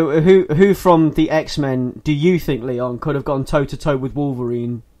 So who from the X-Men do you think, Leon, could have gone toe-to-toe with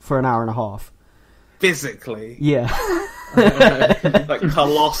Wolverine for an hour and a half? Physically? Yeah. Like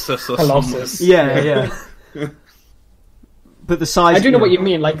Colossus or something. Yeah. But the size... I do know what you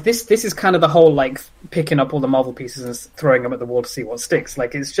mean. Like, this is kind of the whole, like, picking up all the Marvel pieces and throwing them at the wall to see what sticks.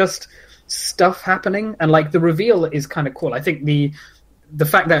 Like, it's just stuff happening, and, like, the reveal is kind of cool. I think the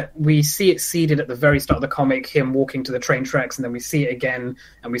fact that we see it seeded at the very start of the comic, him walking to the train tracks, and then we see it again,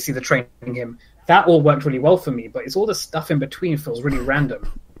 and we see the train him, that all worked really well for me, but it's all the stuff in between feels really random.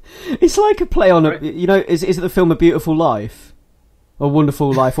 It's like a play on is it the film A Beautiful Life? Or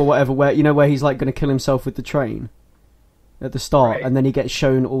Wonderful Life, or whatever, where he's, like, going to kill himself with the train at the start, right. And then he gets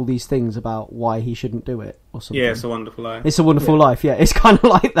shown all these things about why he shouldn't do it, or something. Yeah, It's a Wonderful Life. It's a Wonderful Life, yeah. It's kind of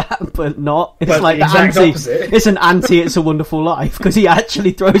like that, but not. It's but like the the anti. opposite. It's an anti It's a Wonderful Life, because he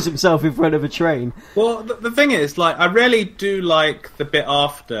actually throws himself in front of a train. Well, the thing is, like, I really do like the bit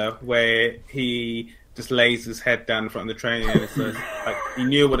after where he just lays his head down in front of the train, and it's like he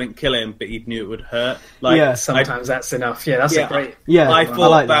knew it wouldn't kill him, but he knew it would hurt. Like, yeah, sometimes that's enough. Yeah, that's a great. Yeah, I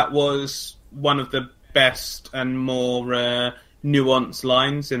thought like that was one of the best and more nuanced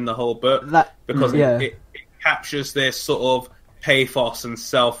lines in the whole book, because it captures this sort of pathos and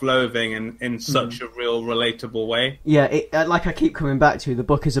self-loathing in such a real relatable way. Yeah, like I keep coming back to, the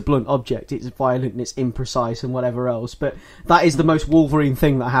book is a blunt object. It's violent and it's imprecise and whatever else. But that is the most Wolverine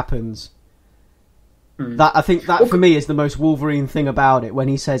thing that happens. That I think that for me is the most Wolverine thing about it, when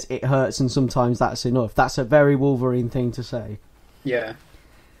he says it hurts and sometimes that's enough. That's a very Wolverine thing to say. Yeah,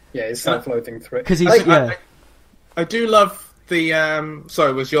 it's self-loathing through it. Because he's I do love the.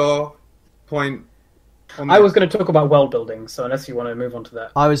 Sorry, was your point? I was going to talk about world building, so unless you want to move on to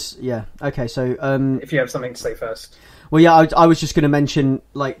that, okay. So if you have something to say first, well, yeah, I was just going to mention,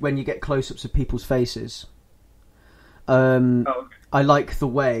 like, when you get close-ups of people's faces. I like the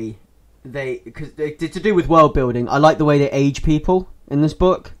way because to do with world building, I like the way they age people in this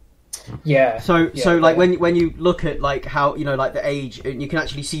book. So when you look at, like, how, you know, like the age, and you can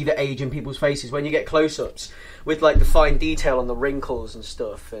actually see the age in people's faces when you get close-ups with, like, the fine detail on the wrinkles and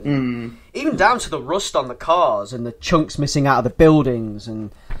stuff, and even down to the rust on the cars and the chunks missing out of the buildings,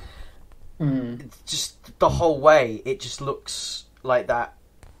 and just the whole way it just looks like that.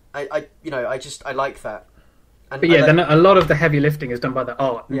 I like that. But then a lot of the heavy lifting is done by the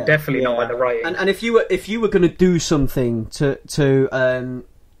art, definitely not by the writing. And if you were going to do something to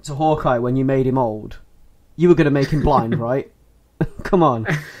Hawkeye when you made him old, you were going to make him blind, right? Come on.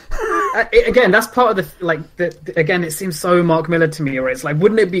 Again, that's part of again, it seems so Mark Miller to me, where it's like,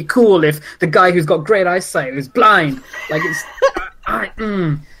 wouldn't it be cool if the guy who's got great eyesight is blind? Like, it's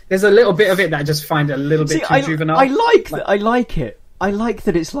there's a little bit of it that I just find a little bit too juvenile. I like it. I like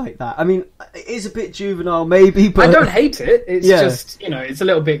that it's like that. I mean, it is a bit juvenile, maybe, but I don't hate it. It's just, you know, it's a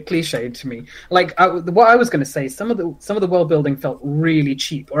little bit cliched to me. Like, what I was going to say, some of the world building felt really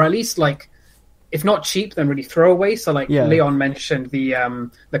cheap, or at least, like, if not cheap, then really throwaway. So, like, Leon mentioned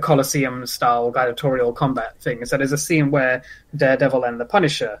the Colosseum style gladiatorial combat thing. So there's a scene where Daredevil and the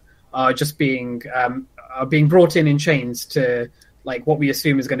Punisher are just being brought in chains to, like, what we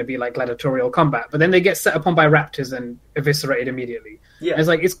assume is going to be like gladiatorial combat, but then they get set upon by raptors and eviscerated immediately. And it's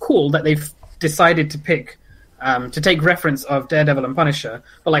like, it's cool that they've decided to pick to take reference of Daredevil and Punisher,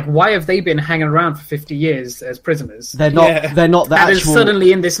 but, like, why have they been hanging around for 50 years as prisoners? They're not the actual.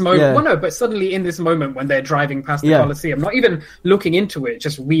 Suddenly in this moment, but suddenly in this moment when they're driving past the Colosseum, not even looking into it,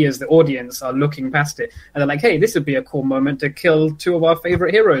 just we as the audience are looking past it, and they're like, hey, this would be a cool moment to kill two of our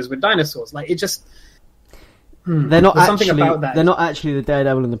favorite heroes with dinosaurs. Like, it just. They're not actually. They're not actually the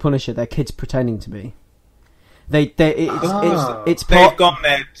Daredevil and the Punisher. They're kids pretending to be. They've gone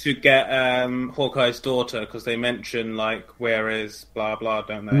there to get Hawkeye's daughter, because they mention, like, where is blah blah,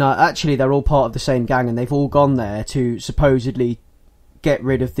 don't they? No, actually, they're all part of the same gang, and they've all gone there to get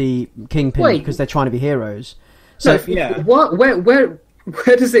rid of the Kingpin because they're trying to be heroes. So what? Where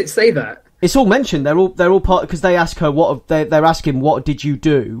does it say that? It's all mentioned. They're all part, because they ask her they're asking, what did you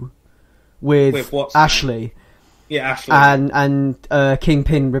do with Ashley? Yeah, Ashley. And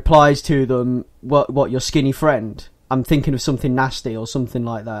Kingpin replies to them, what, your skinny friend? I'm thinking of something nasty, or something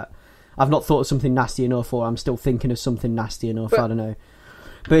like that. I've not thought of something nasty enough, or I'm still thinking of something nasty enough, I don't know.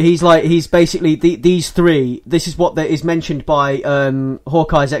 But he's basically, these three, this is what is mentioned by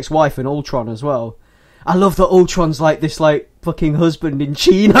Hawkeye's ex-wife and Ultron as well. I love that Ultron's like this, like, fucking husband in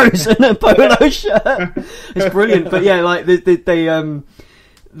chinos and a polo shirt. It's brilliant. But yeah, like, the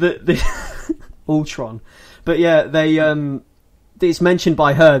Ultron. But yeah, it's mentioned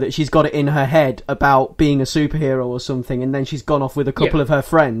by her that she's got it in her head about being a superhero or something, and then she's gone off with a couple of her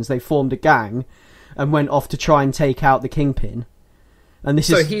friends. They formed a gang and went off to try and take out the Kingpin. And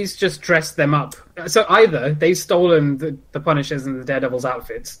he's just dressed them up. So either they've stolen the Punishers and the Daredevil's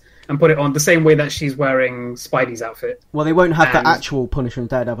outfits and put it on the same way that she's wearing Spidey's outfit. Well, they won't have the actual Punisher and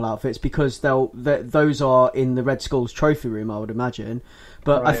Daredevil outfits, because those are in the Red Skull's trophy room, I would imagine.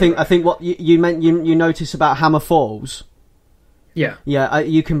 But right, I think what you meant, you notice about Hammer Falls. Yeah,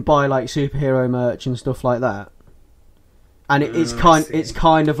 you can buy, like, superhero merch and stuff like that. And it's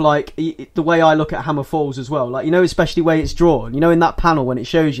kind of like the way I look at Hammer Falls as well. Like, you know, especially the way it's drawn. You know, in that panel when it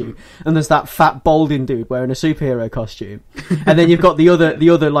shows you, and there's that fat balding dude wearing a superhero costume, and then you've got the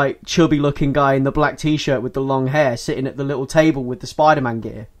other like chubby looking guy in the black t-shirt with the long hair sitting at the little table with the Spider-Man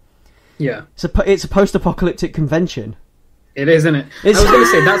gear. Yeah, it's a post-apocalyptic convention. It is, isn't it? I was going to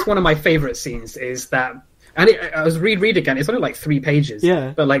say that's one of my favorite scenes. Is that, and I was read again. It's only like 3 pages.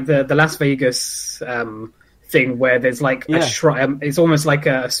 Yeah, but like the Las Vegas thing where there's like a shrine. It's almost like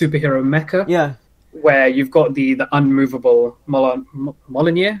a superhero mecca. Yeah, where you've got the unmovable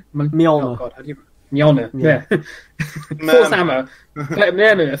Mjolnir. Mjolnir. Oh God, how do you? Mjolnir. Yeah. Yeah. Thor's hammer.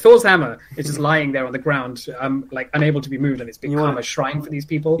 No. Thor's hammer is just lying there on the ground, like unable to be moved, and it's become a shrine for these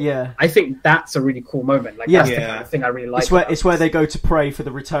people. Yeah. I think that's a really cool moment. Like that's the kind of thing I really like. It's where they go to pray for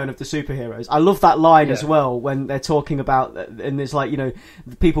the return of the superheroes. I love that line as well when they're talking about, and there's like, you know,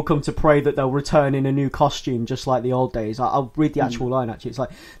 people come to pray that they'll return in a new costume just like the old days. I'll read the actual line actually. It's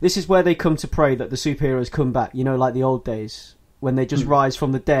like, this is where they come to pray that the superheroes come back, you know, like the old days when they just rise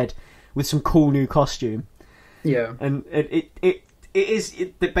from the dead with some cool new costume. Yeah. And it is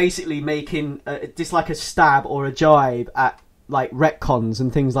basically making just like a stab or a jibe at like retcons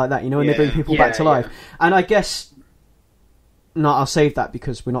and things like that, you know, when they bring people back to life. And I guess, no, I'll save that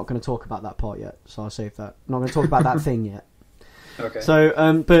because we're not going to talk about that part yet. So I'll save that. I'm not going to talk about that thing yet. Okay.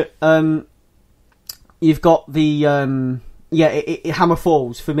 So, you've got the Hammer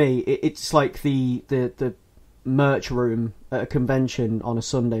Falls for me. It's like the merch room at a convention on a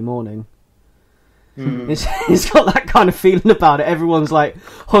Sunday morning. It's got that kind of feeling about it. Everyone's like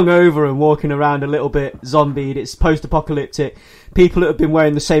hungover and walking around a little bit zombied. It's post-apocalyptic. People that have been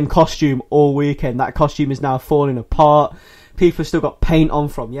wearing the same costume all weekend, that costume is now falling apart. People have still got paint on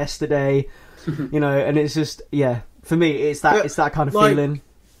from yesterday, you know, and it's just, for me, it's that kind of feeling.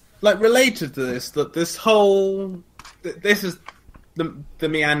 Like, related to this, that this is the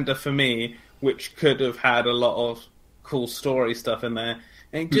meander for me, which could have had a lot of cool story stuff in there.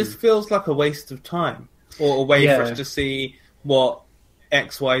 And it just feels like a waste of time, or a way for us to see what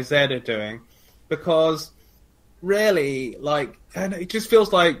XYZ are doing, because really, like, and it just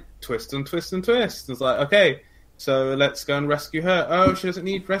feels like twist and twist and twist. It's like, okay, so let's go and rescue her. Oh, she doesn't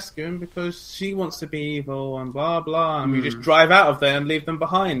need rescuing because she wants to be evil and blah blah. And we just drive out of there and leave them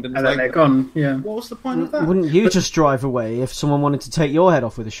behind. And then like, they're gone. Yeah. What was the point of that? Wouldn't you just drive away if someone wanted to take your head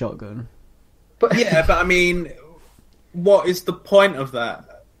off with a shotgun? But but I mean, what is the point of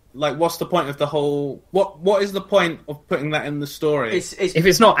that? Like, what's the point of the whole? What is the point of putting that in the story? if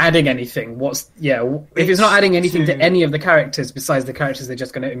it's not adding anything, if it's not adding anything to any of the characters besides the characters they're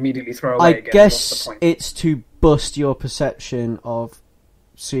just going to immediately throw away I again, guess what's the point? it's to bust your perception of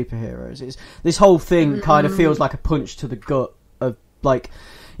superheroes. This whole thing kind of feels like a punch to the gut of, like,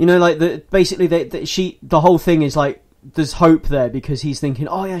 you know, like the whole thing is like, there's hope there because he's thinking,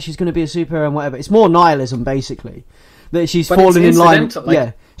 oh yeah, she's going to be a superhero and whatever. It's more nihilism basically. That she's fallen in line.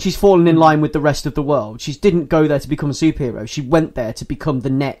 She's fallen in line with the rest of the world. She didn't go there to become a superhero. She went there to become the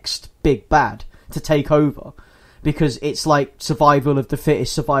next big bad, to take over, because it's like survival of the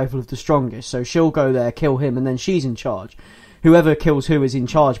fittest, survival of the strongest. So she'll go there, kill him, and then she's in charge. Whoever kills who is in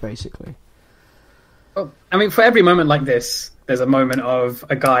charge, basically. Oh, I mean, for every moment like this, there's a moment of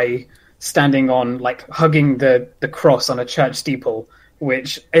a guy standing on, like, hugging the cross on a church steeple,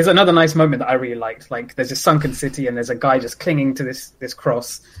 which is another nice moment that I really liked. Like, there's a sunken city and there's a guy just clinging to this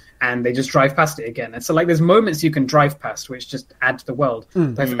cross, and they just drive past it again. And so, like, there's moments you can drive past which just add to the world.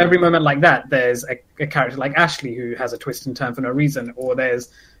 Like, for every moment like that, there's a character like Ashley who has a twist and turn for no reason, or there's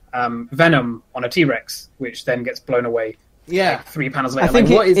Venom on a T-Rex, which then gets blown away. Yeah, like 3 panels later. I think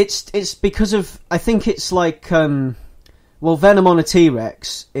it's because of, I think it's like, Venom on a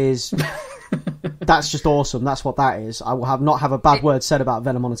T-Rex is... That's just awesome. That's what that is. I will not have a bad word said about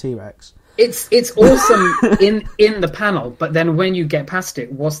Venom on a T-Rex. It's awesome in the panel, but then when you get past it,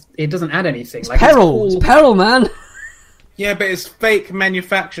 it doesn't add anything. It's peril. It's peril, man. Yeah, but it's fake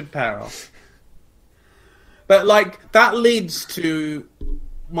manufactured peril. But, like, that leads to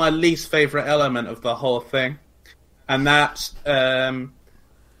my least favourite element of the whole thing, and that's Emma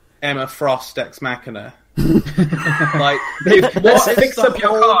Frost Ex Machina. Like, let's what fix is the up your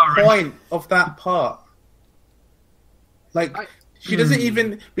whole car. point of that part? Like, she doesn't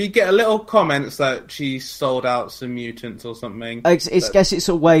even... We get a little comments that she sold out some mutants or something. I guess it's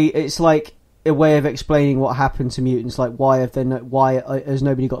a way... It's like a way of explaining what happened to mutants. Like, why has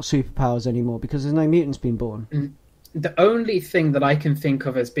nobody got superpowers anymore? Because there's no mutants being born. The only thing that I can think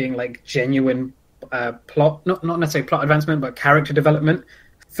of as being, like, genuine plot... Not necessarily plot advancement, but character development...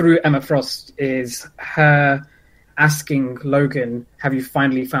 through Emma Frost is her asking Logan, have you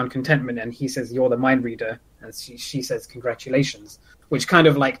finally found contentment? And he says, you're the mind reader. And she says, congratulations. Which kind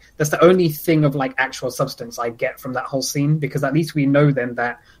of, like, that's the only thing of, like, actual substance I get from that whole scene, because at least we know then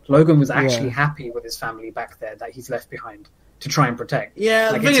that Logan was actually happy with his family back there that he's left behind to try and protect.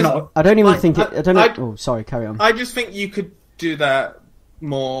 Yeah, like, the thing is, I don't even think it... I don't know... Oh, sorry, carry on. I just think you could do that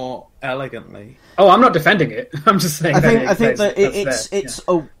more elegantly. Oh, I'm not defending it. I'm just saying. I think that it's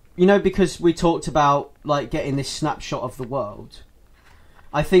you know, because we talked about, like, getting this snapshot of the world.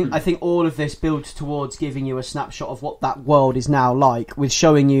 I think all of this builds towards giving you a snapshot of what that world is now like, with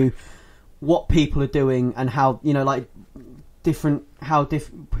showing you what people are doing and how, you know, like, different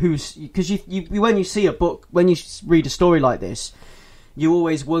who's, because you when you see a book, when you read a story like this, you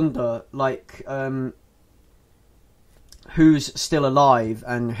always wonder like who's still alive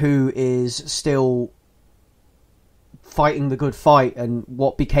and who is still fighting the good fight, and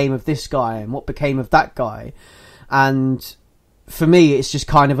what became of this guy and what became of that guy. And for me, it's just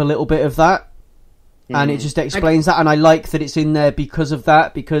kind of a little bit of that. And it just explains that, and I like that it's in there because of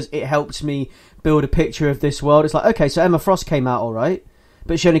that, because it helps me build a picture of this world. It's like, okay, so Emma Frost came out all right,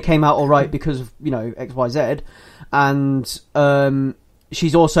 but she only came out all right because of, you know, XYZ. And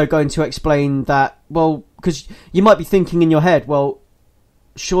she's also going to explain that, well, because you might be thinking in your head, well,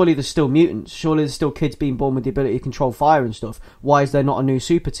 surely there's still mutants, surely there's still kids being born with the ability to control fire and stuff. Why is there not a new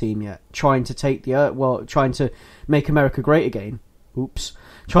super team yet trying to take the Earth, well, trying to make America great again? Oops.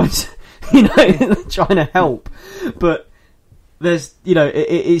 Trying to, you know, trying to help. But there's, you know,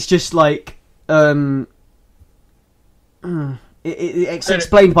 it's just like it's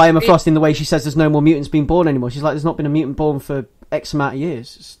explained by Emma Frost in the way she says there's no more mutants being born anymore. She's like, there's not been a mutant born for X amount of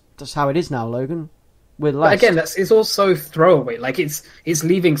years. That's how it is now, Logan. We're last. But again, it's also throwaway. Like it's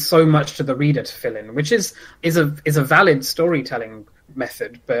leaving so much to the reader to fill in, which is a valid storytelling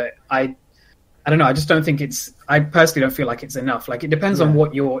method. But I don't know. I just don't think I personally don't feel like it's enough. Like, it depends on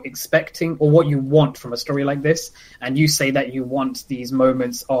what you're expecting or what you want from a story like this. And you say that you want these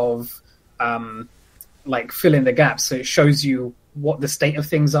moments of, like, fill in the gaps. So it shows you what the state of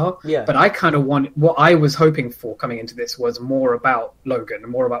things are. Yeah. But I kind of want, what I was hoping for coming into this was more about Logan,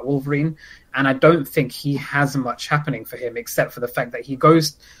 more about Wolverine. And I don't think he has much happening for him, except for the fact that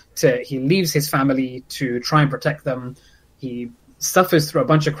he leaves his family to try and protect them. He suffers through a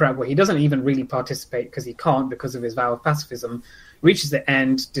bunch of crap where he doesn't even really participate because he can't, because of his vow of pacifism, reaches the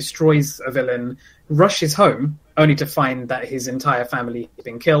end, destroys a villain, rushes home, only to find that his entire family has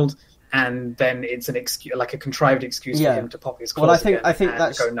been killed, and then it's an excuse, like a contrived excuse for him to pop his claws. Well, I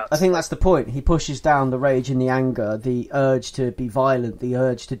think that's the point. He pushes down the rage and the anger, the urge to be violent, the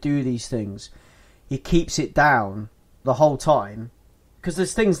urge to do these things. He keeps it down the whole time, because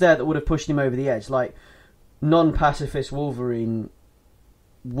there's things there that would have pushed him over the edge, like non-pacifist Wolverine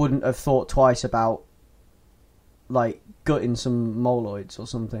wouldn't have thought twice about, like, gutting some moloids or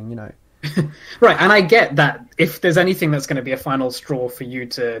something, you know. Right, and I get that if there's anything that's going to be a final straw for you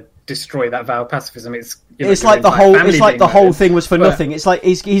to destroy that vow of pacifism, it's like the whole thing was for nothing. It's like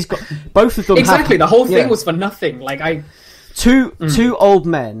he's got both of them. Exactly, the whole thing was for nothing. Like two old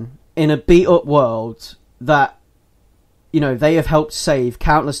men in a beat up world that, you know, they have helped save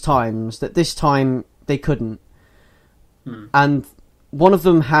countless times, that this time they couldn't. And one of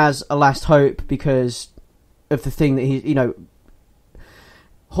them has a last hope because of the thing that he, you know,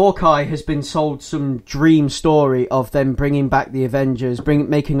 Hawkeye has been sold some dream story of them bringing back the Avengers,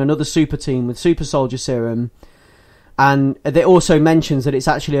 making another super team with super soldier serum. And it also mentions that it's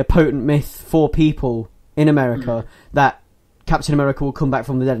actually a potent myth for people in America that Captain America will come back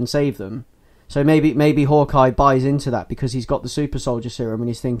from the dead and save them. So maybe Hawkeye buys into that because he's got the super soldier serum and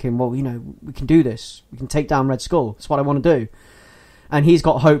he's thinking, well, you know, we can do this. We can take down Red Skull. That's what I want to do. And he's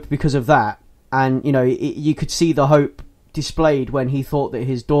got hope because of that. And, you know, you could see the hope displayed when he thought that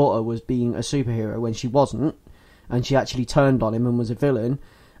his daughter was being a superhero when she wasn't. And she actually turned on him and was a villain.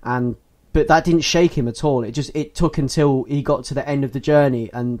 But that didn't shake him at all. It took until he got to the end of the journey,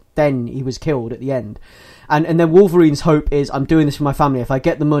 and then he was killed at the end. And then Wolverine's hope is, I'm doing this for my family. If I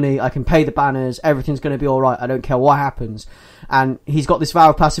get the money, I can pay the banners, everything's going to be alright, I don't care what happens. And he's got this vow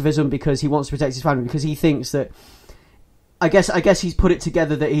of pacifism because he wants to protect his family, because he thinks that, I guess he's put it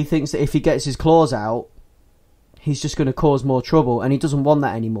together that he thinks that if he gets his claws out, he's just going to cause more trouble, and he doesn't want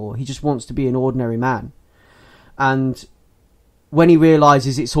that anymore. He just wants to be an ordinary man. And when he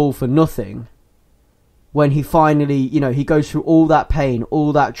realises it's all for nothing, when he finally, you know, he goes through all that pain,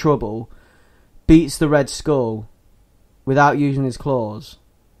 all that trouble, beats the Red Skull without using his claws,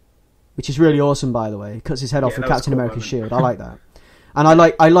 which is really awesome, by the way. He cuts his head off with Captain America's shield. I like that. And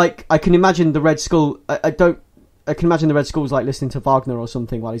I can imagine the Red Skull, I can imagine the Red Skull's like listening to Wagner or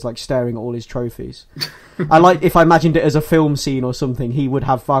something while he's like staring at all his trophies. If I imagined it as a film scene or something, he would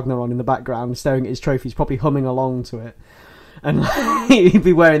have Wagner on in the background staring at his trophies, probably humming along to it. And he'd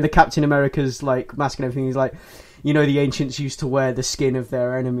be wearing the Captain America's like mask and everything. He's like, you know, the ancients used to wear the skin of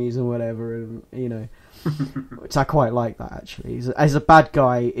their enemies and whatever, and you know, which I quite like that actually. As a bad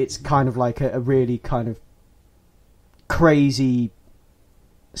guy, it's kind of like a really kind of crazy,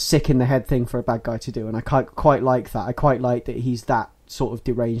 sick in the head thing for a bad guy to do, and I quite like that. I quite like that he's that sort of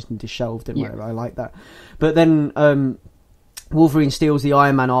deranged and disheveled and whatever. I like that. But then Wolverine steals the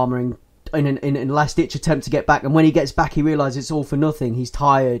Iron Man armor in a last ditch attempt to get back, and when he gets back, he realizes it's all for nothing. He's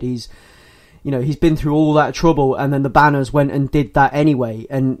tired. he's been through all that trouble, and then the Banners went and did that anyway,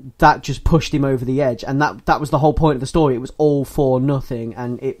 and that just pushed him over the edge, and that was the whole point of the story. It was all for nothing,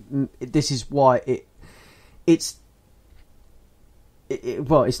 and this is why it's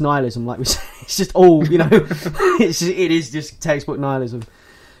nihilism, like we said. It's just all, it is just textbook nihilism.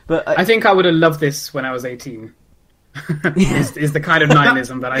 But I think I would have loved this when I was 18. is the kind of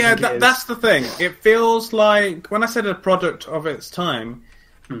nihilism that I think it is. That's the thing. It feels like, when I said a product of its time,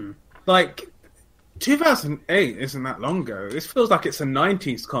 like 2008 isn't that long ago. This feels like it's a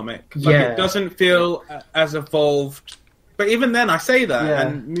 90s comic. Like, it doesn't feel as evolved. But even then, I say that,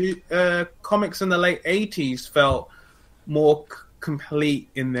 and comics in the late 80s felt more complete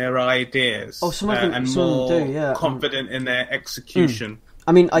in their ideas, and more confident in their execution.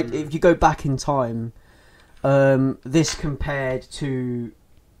 I mean, if you go back in time, this compared to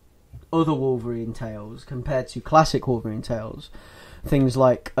other Wolverine tales, compared to classic Wolverine tales, things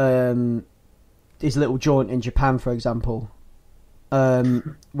like his little jaunt in Japan, for example,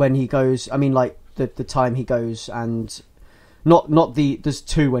 when he goes, I mean, like the time he goes, and not the, there's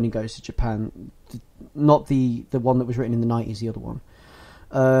two when he goes to Japan, not the one that was written in the 90s, the other one,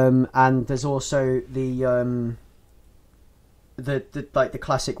 and there's also the like the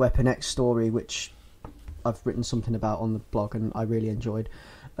classic Weapon X story, which I've written something about on the blog and I really enjoyed.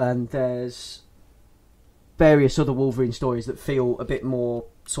 And there's various other Wolverine stories that feel a bit more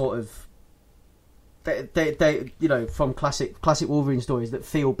sort of they from classic Wolverine stories that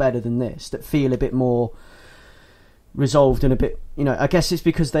feel better than this, that feel a bit more resolved and a bit, I guess it's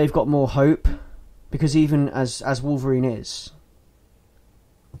because they've got more hope, because even as Wolverine is,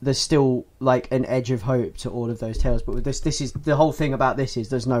 there's still like an edge of hope to all of those tales. But with this is the whole thing about this, is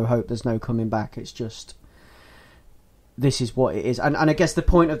there's no hope, there's no coming back. It's just, this is what it is. And I guess the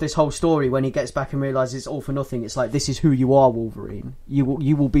point of this whole story, when he gets back and realises it's all for nothing, it's like, this is who you are, Wolverine. You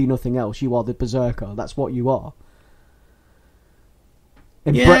will be nothing else. You are the Berserker. That's what you are.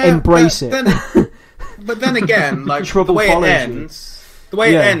 Embrace it. But then again, like the way it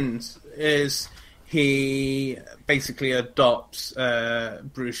ends is he basically adopts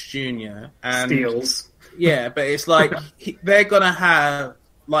Bruce Jr. and steals. Yeah, but it's like they're gonna have,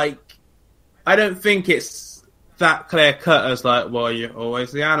 like, I don't think it's that clear cut as like, well, you're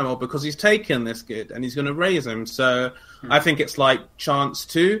always the animal, because he's taken this kid and he's gonna raise him. So I think it's like chance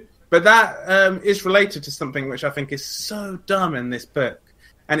too. But that is related to something which I think is so dumb in this book.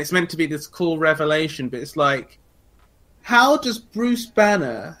 And it's meant to be this cool revelation, but it's like, how does Bruce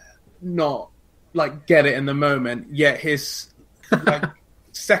Banner not like get it in the moment, yet his like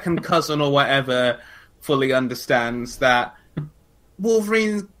second cousin or whatever fully understands that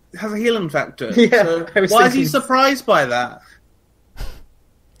Wolverine has a healing factor? Yeah, so why is he surprised by that?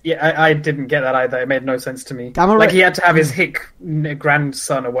 Yeah, I didn't get that either. It made no sense to me. Like, he had to have his hick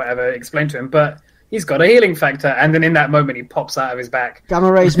grandson or whatever explain to him, but he's got a healing factor, and then in that moment he pops out of his back.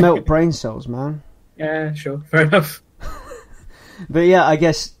 Gamma rays melt brain cells, man. Yeah, sure, fair enough. But yeah, I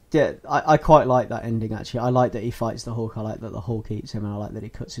guess, yeah, I quite like that ending, actually. I like that he fights the Hulk, I like that the Hulk eats him, and I like that he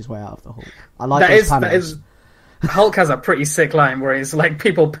cuts his way out of the Hulk. I like those panels. Hulk has a pretty sick line where he's like,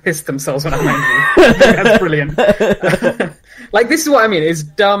 people piss themselves when I'm angry. That's brilliant. Like, this is what I mean. It's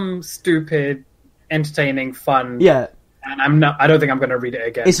dumb, stupid, entertaining, fun. Yeah. And I don't think I'm going to read it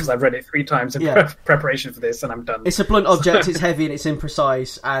again, because I've read it 3 times in preparation for this, and I'm done. It's a blunt object, it's heavy and it's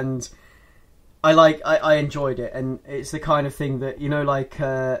imprecise, and I enjoyed it. And it's the kind of thing that, like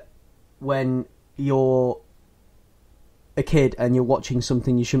when you're a kid and you're watching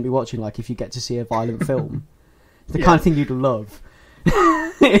something you shouldn't be watching, like if you get to see a violent film, the kind of thing you'd love.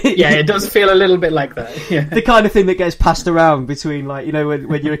 Yeah, it does feel a little bit like that. Yeah. The kind of thing that gets passed around between, like,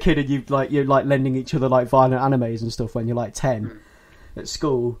 when you're a kid and you're lending each other like violent animes and stuff when you're like 10 at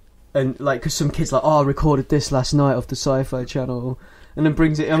school, and like, because some kids like, I recorded this last night off the Sci-Fi Channel, and then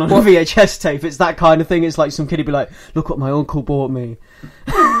brings it on a VHS tape. It's that kind of thing. It's like some kid would be like, look what my uncle bought me.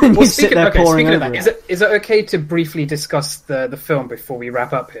 And you sit there pouring over it. Is it okay to briefly discuss the film before we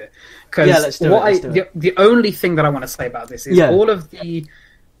wrap up here? Because let's do it. The only thing that I want to say about this is all of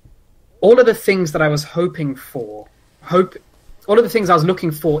the things that I was hoping for, all of the things I was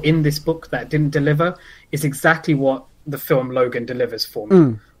looking for in this book that didn't deliver, is exactly what the film Logan delivers for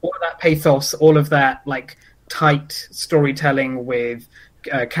me. All of that pathos, all of that like tight storytelling with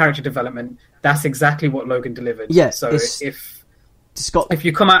character development, that's exactly what Logan delivered. Yeah, so if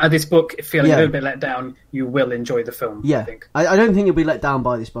you come out of this book feeling a little bit let down, you will enjoy the film. Yeah, I think. I don't think you'll be let down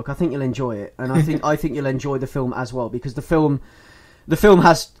by this book. I think you'll enjoy it, and I think you'll enjoy the film as well, because the film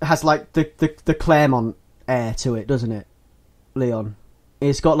has like the Claremont air to it, doesn't it, Leon?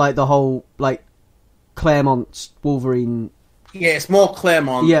 It's got like the whole like Claremont Wolverine Yeah, it's more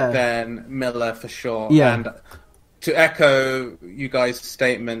Claremont Yeah. than Miller for sure. Yeah. And to echo you guys'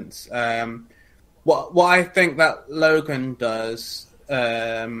 statements, what I think that Logan does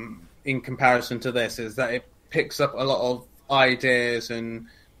in comparison to this is that it picks up a lot of ideas and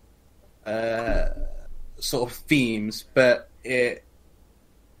sort of themes, but it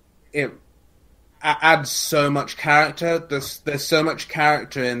adds so much character. There's so much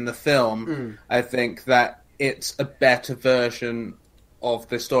character in the film. I think that it's a better version of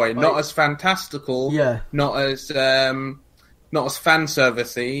the story. Not as fantastical, not as fan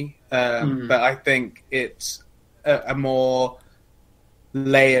servicey, but I think it's a more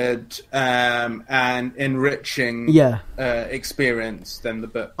layered and enriching experience than the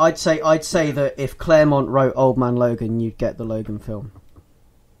book. I'd say that if Claremont wrote Old Man Logan, you'd get the Logan film.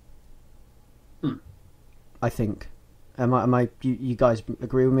 I think. Am I? You guys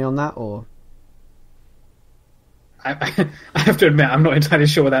agree with me on that, or? I have to admit, I'm not entirely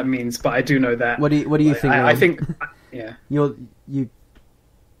sure what that means, but I do know that. What do you think? I think, yeah. You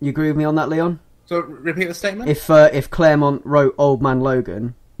agree with me on that, Leon? So repeat the statement. If Claremont wrote Old Man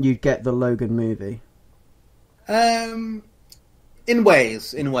Logan, you'd get the Logan movie. In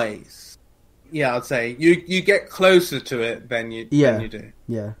ways. Yeah, I'd say you get closer to it than you do.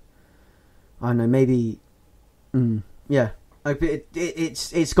 Yeah. I know. Maybe. Yeah.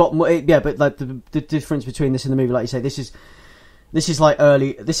 It's got more. But like the difference between this and the movie, like you say, this is like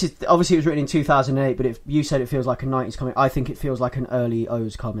early. This is obviously it was written in 2008, but you said it feels like a 90s comic. I think it feels like an early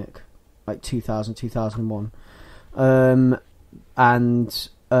O's comic, like 2000, 2001. But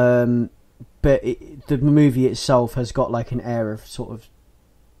the movie itself has got like an air of sort of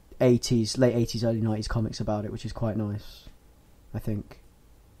 80s, late 80s, early 90s comics about it, which is quite nice, I think.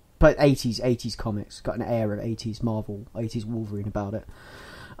 But 80s comics, got an air of 80s Marvel, 80s Wolverine about it.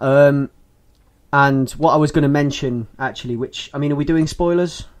 And what I was going to mention, actually, which, I mean, are we doing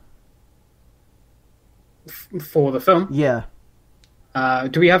spoilers? For the film? Yeah.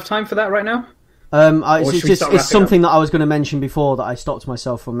 Do we have time for that right now? It's something that I was going to mention before that I stopped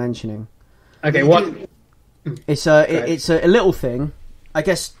myself from mentioning. Okay, what? It's a little thing. I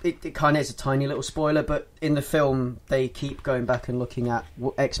guess it kind of is a tiny little spoiler, but in the film they keep going back and looking at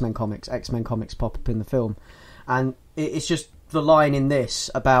X-Men comics. X-Men comics pop up in the film, and it's just the line in this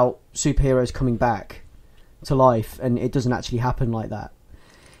about superheroes coming back to life, and it doesn't actually happen like that,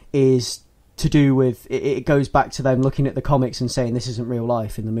 is to do with it goes back to them looking at the comics and saying this isn't real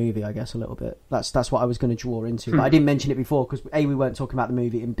life in the movie. I guess a little bit. That's what I was going to draw into, but I didn't mention it before because A, we weren't talking about the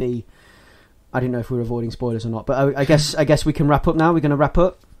movie, and B, I didn't know if we were avoiding spoilers or not, but I guess we can wrap up now. We're going to wrap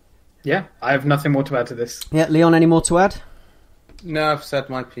up. Yeah, I have nothing more to add to this. Yeah, Leon, any more to add? No, I've said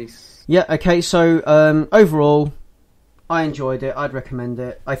my piece. Yeah, okay, so overall, I enjoyed it. I'd recommend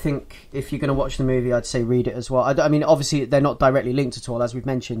it. I think if you're going to watch the movie, I'd say read it as well. I mean, obviously, they're not directly linked at all, as we've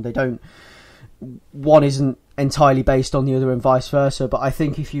mentioned. One isn't entirely based on the other and vice versa, but I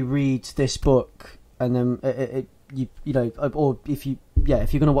think if you read this book and then or if you're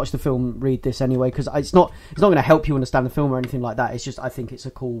going to watch the film, read this anyway, because it's not going to help you understand the film or anything like that. It's just I think it's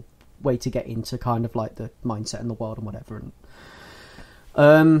a cool way to get into kind of like the mindset and the world and whatever.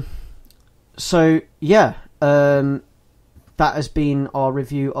 And that has been our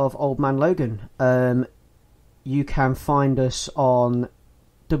review of Old Man Logan. You can find us on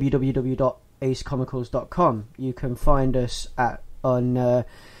www.acecomicals.com. You can find us on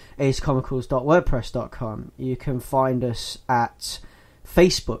acecomicals.wordpress.com. You can find us at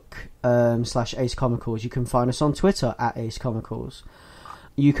Facebook /acecomicals. You can find us on Twitter at acecomicals.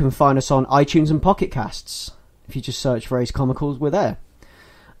 You can find us on iTunes and Pocket Casts. If you just search for Ace Comicals, we're there.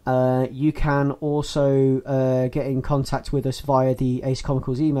 You can also get in contact with us via the Ace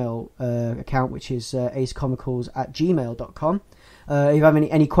Comicals email account, which is acecomicals@gmail.com. If you have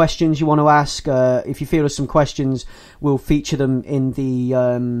any questions you want to ask, if you feel there's some questions, we'll feature them in the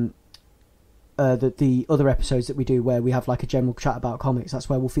other episodes that we do where we have like a general chat about comics. That's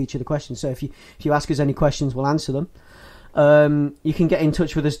where we'll feature the questions. So if you ask us any questions, we'll answer them. You can get in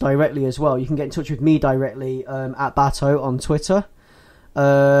touch with us directly as well. You can get in touch with me directly at Bato on Twitter.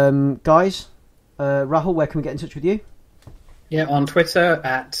 Guys, Rahul, where can we get in touch with you? Yeah, on Twitter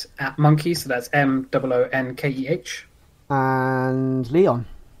at Monkey, so that's MOONKEH. And Leon?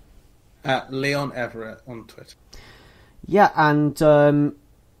 At Leon Everett on Twitter. Yeah, and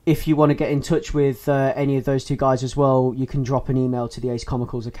if you want to get in touch with any of those two guys as well, you can drop an email to the Ace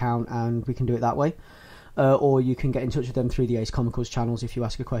Comicals account and we can do it that way. Or you can get in touch with them through the Ace Comicals channels if you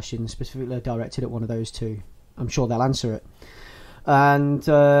ask a question specifically directed at one of those two. I'm sure they'll answer it. And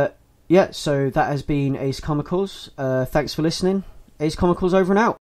so that has been Ace Comicals. Thanks for listening. Ace Comicals over and out.